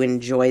 that you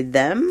enjoyed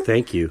them.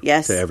 Thank you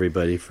to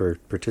everybody for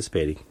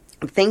participating.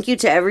 Thank you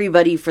to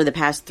everybody for the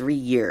past 3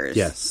 years.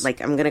 Yes.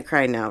 Like, I'm going to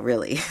cry now,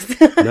 really.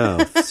 No,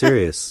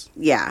 serious.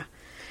 Yeah.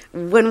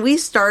 When we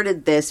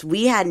started this,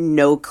 we had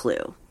no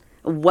clue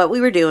what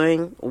we were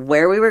doing,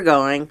 where we were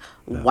going,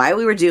 why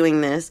we were doing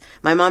this.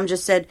 My mom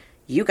just said,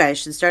 you guys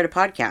should start a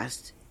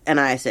podcast. And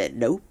I said,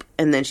 nope.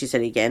 And then she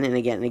said it again and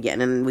again and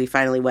again. And we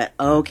finally went,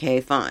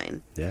 okay,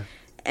 fine. Yeah.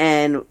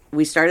 And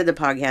we started the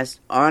podcast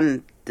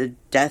on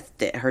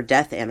her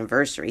death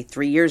anniversary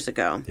 3 years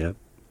ago. Yep.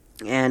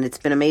 And it's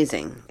been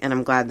amazing. And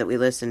I'm glad that we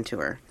listened to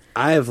her.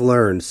 I have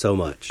learned so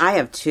much. I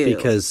have too.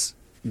 Because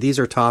these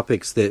are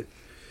topics that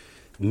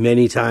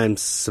many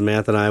times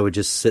Samantha and I would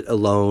just sit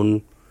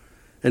alone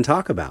and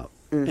talk about.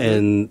 Mm-hmm.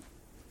 And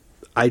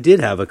I did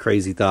have a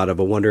crazy thought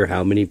of, I wonder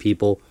how many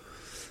people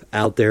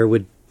out there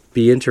would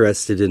be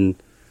interested in,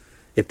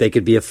 if they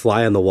could be a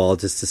fly on the wall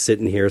just to sit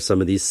and hear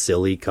some of these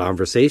silly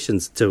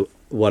conversations to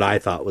what I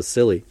thought was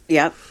silly.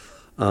 Yep.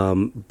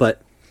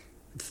 But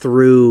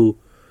through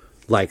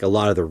like a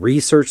lot of the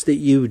research that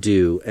you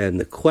do and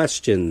the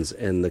questions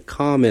and the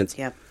comments,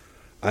 yep,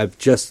 I've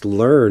just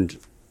learned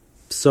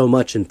so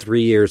much in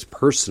 3 years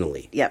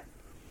personally. Yep.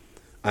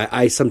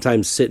 I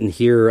sometimes sit and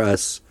hear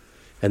us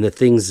and the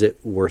things that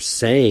we're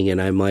saying,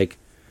 and I'm like,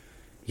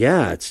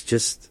 yeah, it's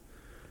just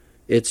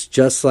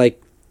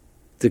like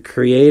the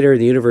creator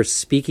and the universe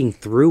speaking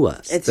through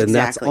us. It's and exactly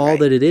that's all right.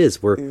 that it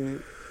is.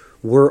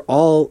 We're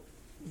all,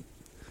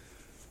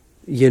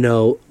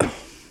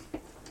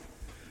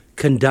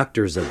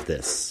 conductors of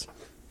this.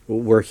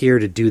 We're here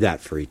to do that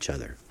for each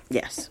other.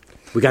 Yes.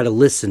 We got to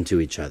listen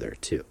to each other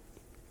too,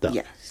 though.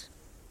 Yes.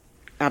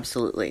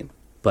 Absolutely.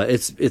 But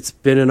it's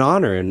been an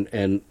honor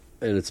and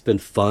it's been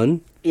fun.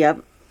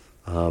 Yep.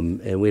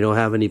 And we don't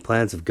have any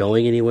plans of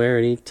going anywhere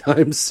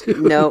anytime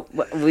soon. No,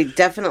 we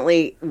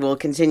definitely will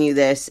continue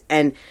this.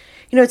 And,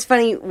 it's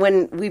funny,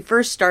 when we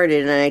first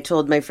started, and I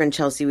told my friend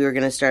Chelsea we were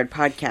going to start a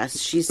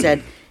podcast, she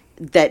said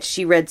that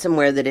she read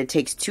somewhere that it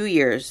takes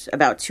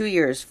about 2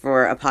 years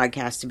for a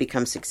podcast to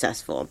become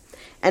successful.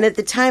 And at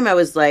the time I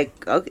was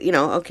like,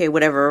 okay,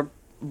 whatever.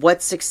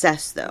 What's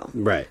success, though?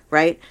 Right.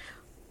 Right?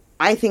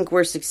 I think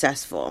we're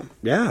successful.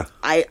 Yeah.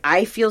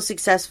 I feel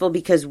successful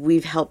because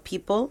we've helped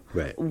people.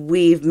 Right.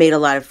 We've made a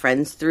lot of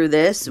friends through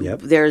this.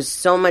 Yep. There's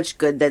so much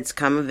good that's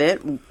come of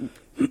it. And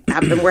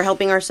we're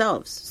helping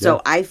ourselves. So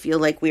yeah. I feel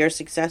like we are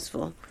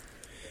successful.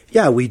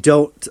 Yeah, we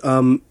don't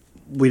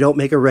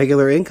make a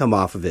regular income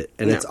off of it.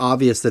 And No. it's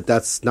obvious that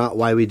that's not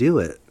why we do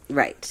it.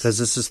 Right. Because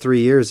this is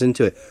 3 years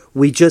into it.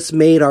 We just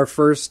made our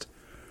first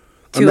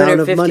amount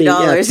of money.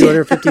 Yeah,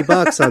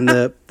 $250 on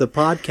the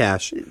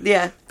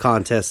podcast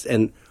contest.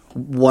 And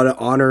what an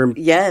honor and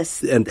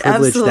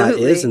privilege that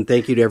is. And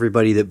thank you to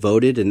everybody that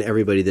voted and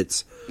everybody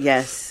that's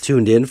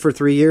tuned in for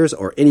 3 years,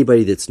 or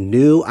anybody that's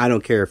new. I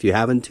don't care if you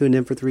haven't tuned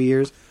in for 3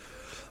 years,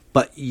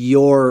 but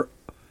you're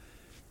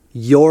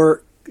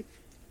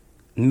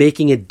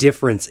making a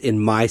difference in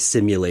my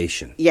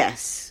simulation.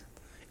 Yes.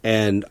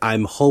 And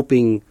I'm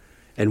hoping,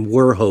 and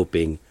we're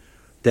hoping,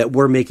 that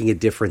we're making a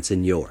difference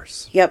in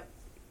yours. Yep.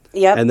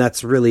 And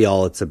that's really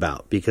all it's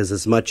about. Because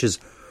as much as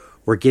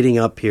we're getting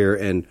up here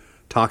and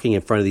talking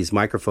in front of these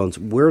microphones,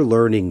 we're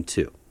learning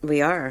too.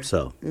 We are.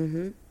 So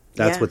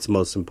that's what's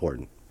most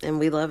important. And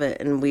we love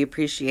it. And we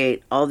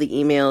appreciate all the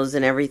emails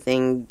and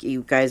everything.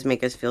 You guys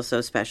make us feel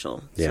so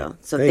special. Yeah.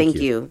 So thank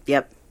you.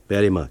 Yep.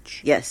 Very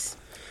much. Yes.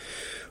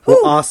 Well,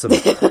 awesome.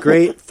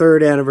 Great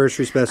third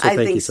anniversary special.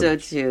 Thank you so much. I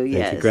think so too,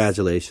 yes. And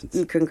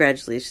congratulations.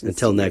 Congratulations.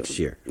 Until next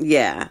year.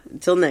 Yeah.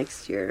 Until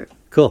next year.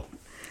 Cool.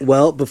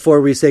 Well,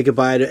 before we say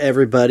goodbye to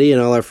everybody and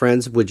all our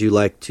friends, would you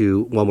like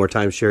to one more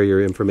time share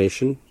your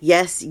information?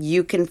 Yes,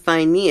 you can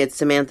find me at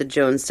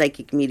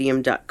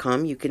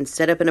SamanthaJonesPsychicMedium.com. You can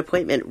set up an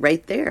appointment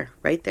right there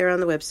on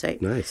the website.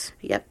 Nice.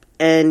 Yep.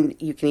 And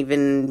you can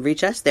even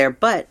reach us there.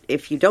 But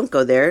if you don't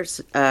go there,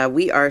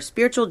 we are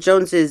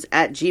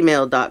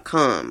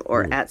spiritualjoneses@gmail.com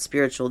or at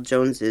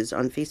spiritualjoneses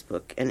on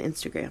Facebook and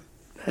Instagram.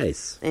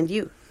 Nice. And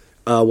you?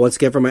 Once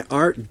again, for my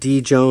art,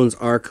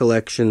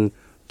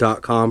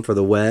 djonesartcollection.com for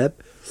the web.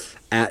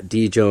 At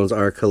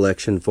djonesart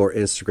collection for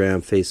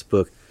Instagram,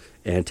 Facebook,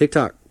 and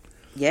TikTok.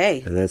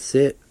 Yay. And that's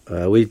it.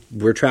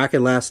 We're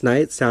tracking last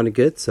night. Sounded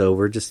good, so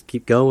we're just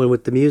keep going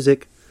with the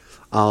music.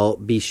 I'll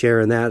be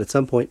sharing that at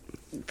some point.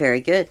 Very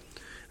good.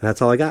 And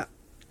that's all I got.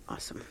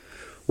 Awesome.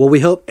 Well,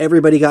 we hope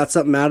everybody got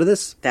something out of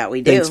this. That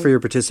we do. Thanks for your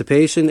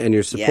participation and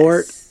your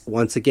support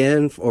once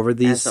again over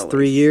these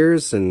 3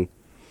 years, and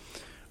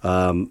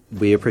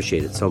we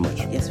appreciate it so much.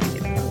 Yes, we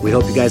do. We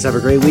hope you guys have a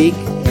great week.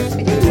 Yes,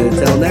 we do. And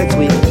Until next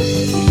week.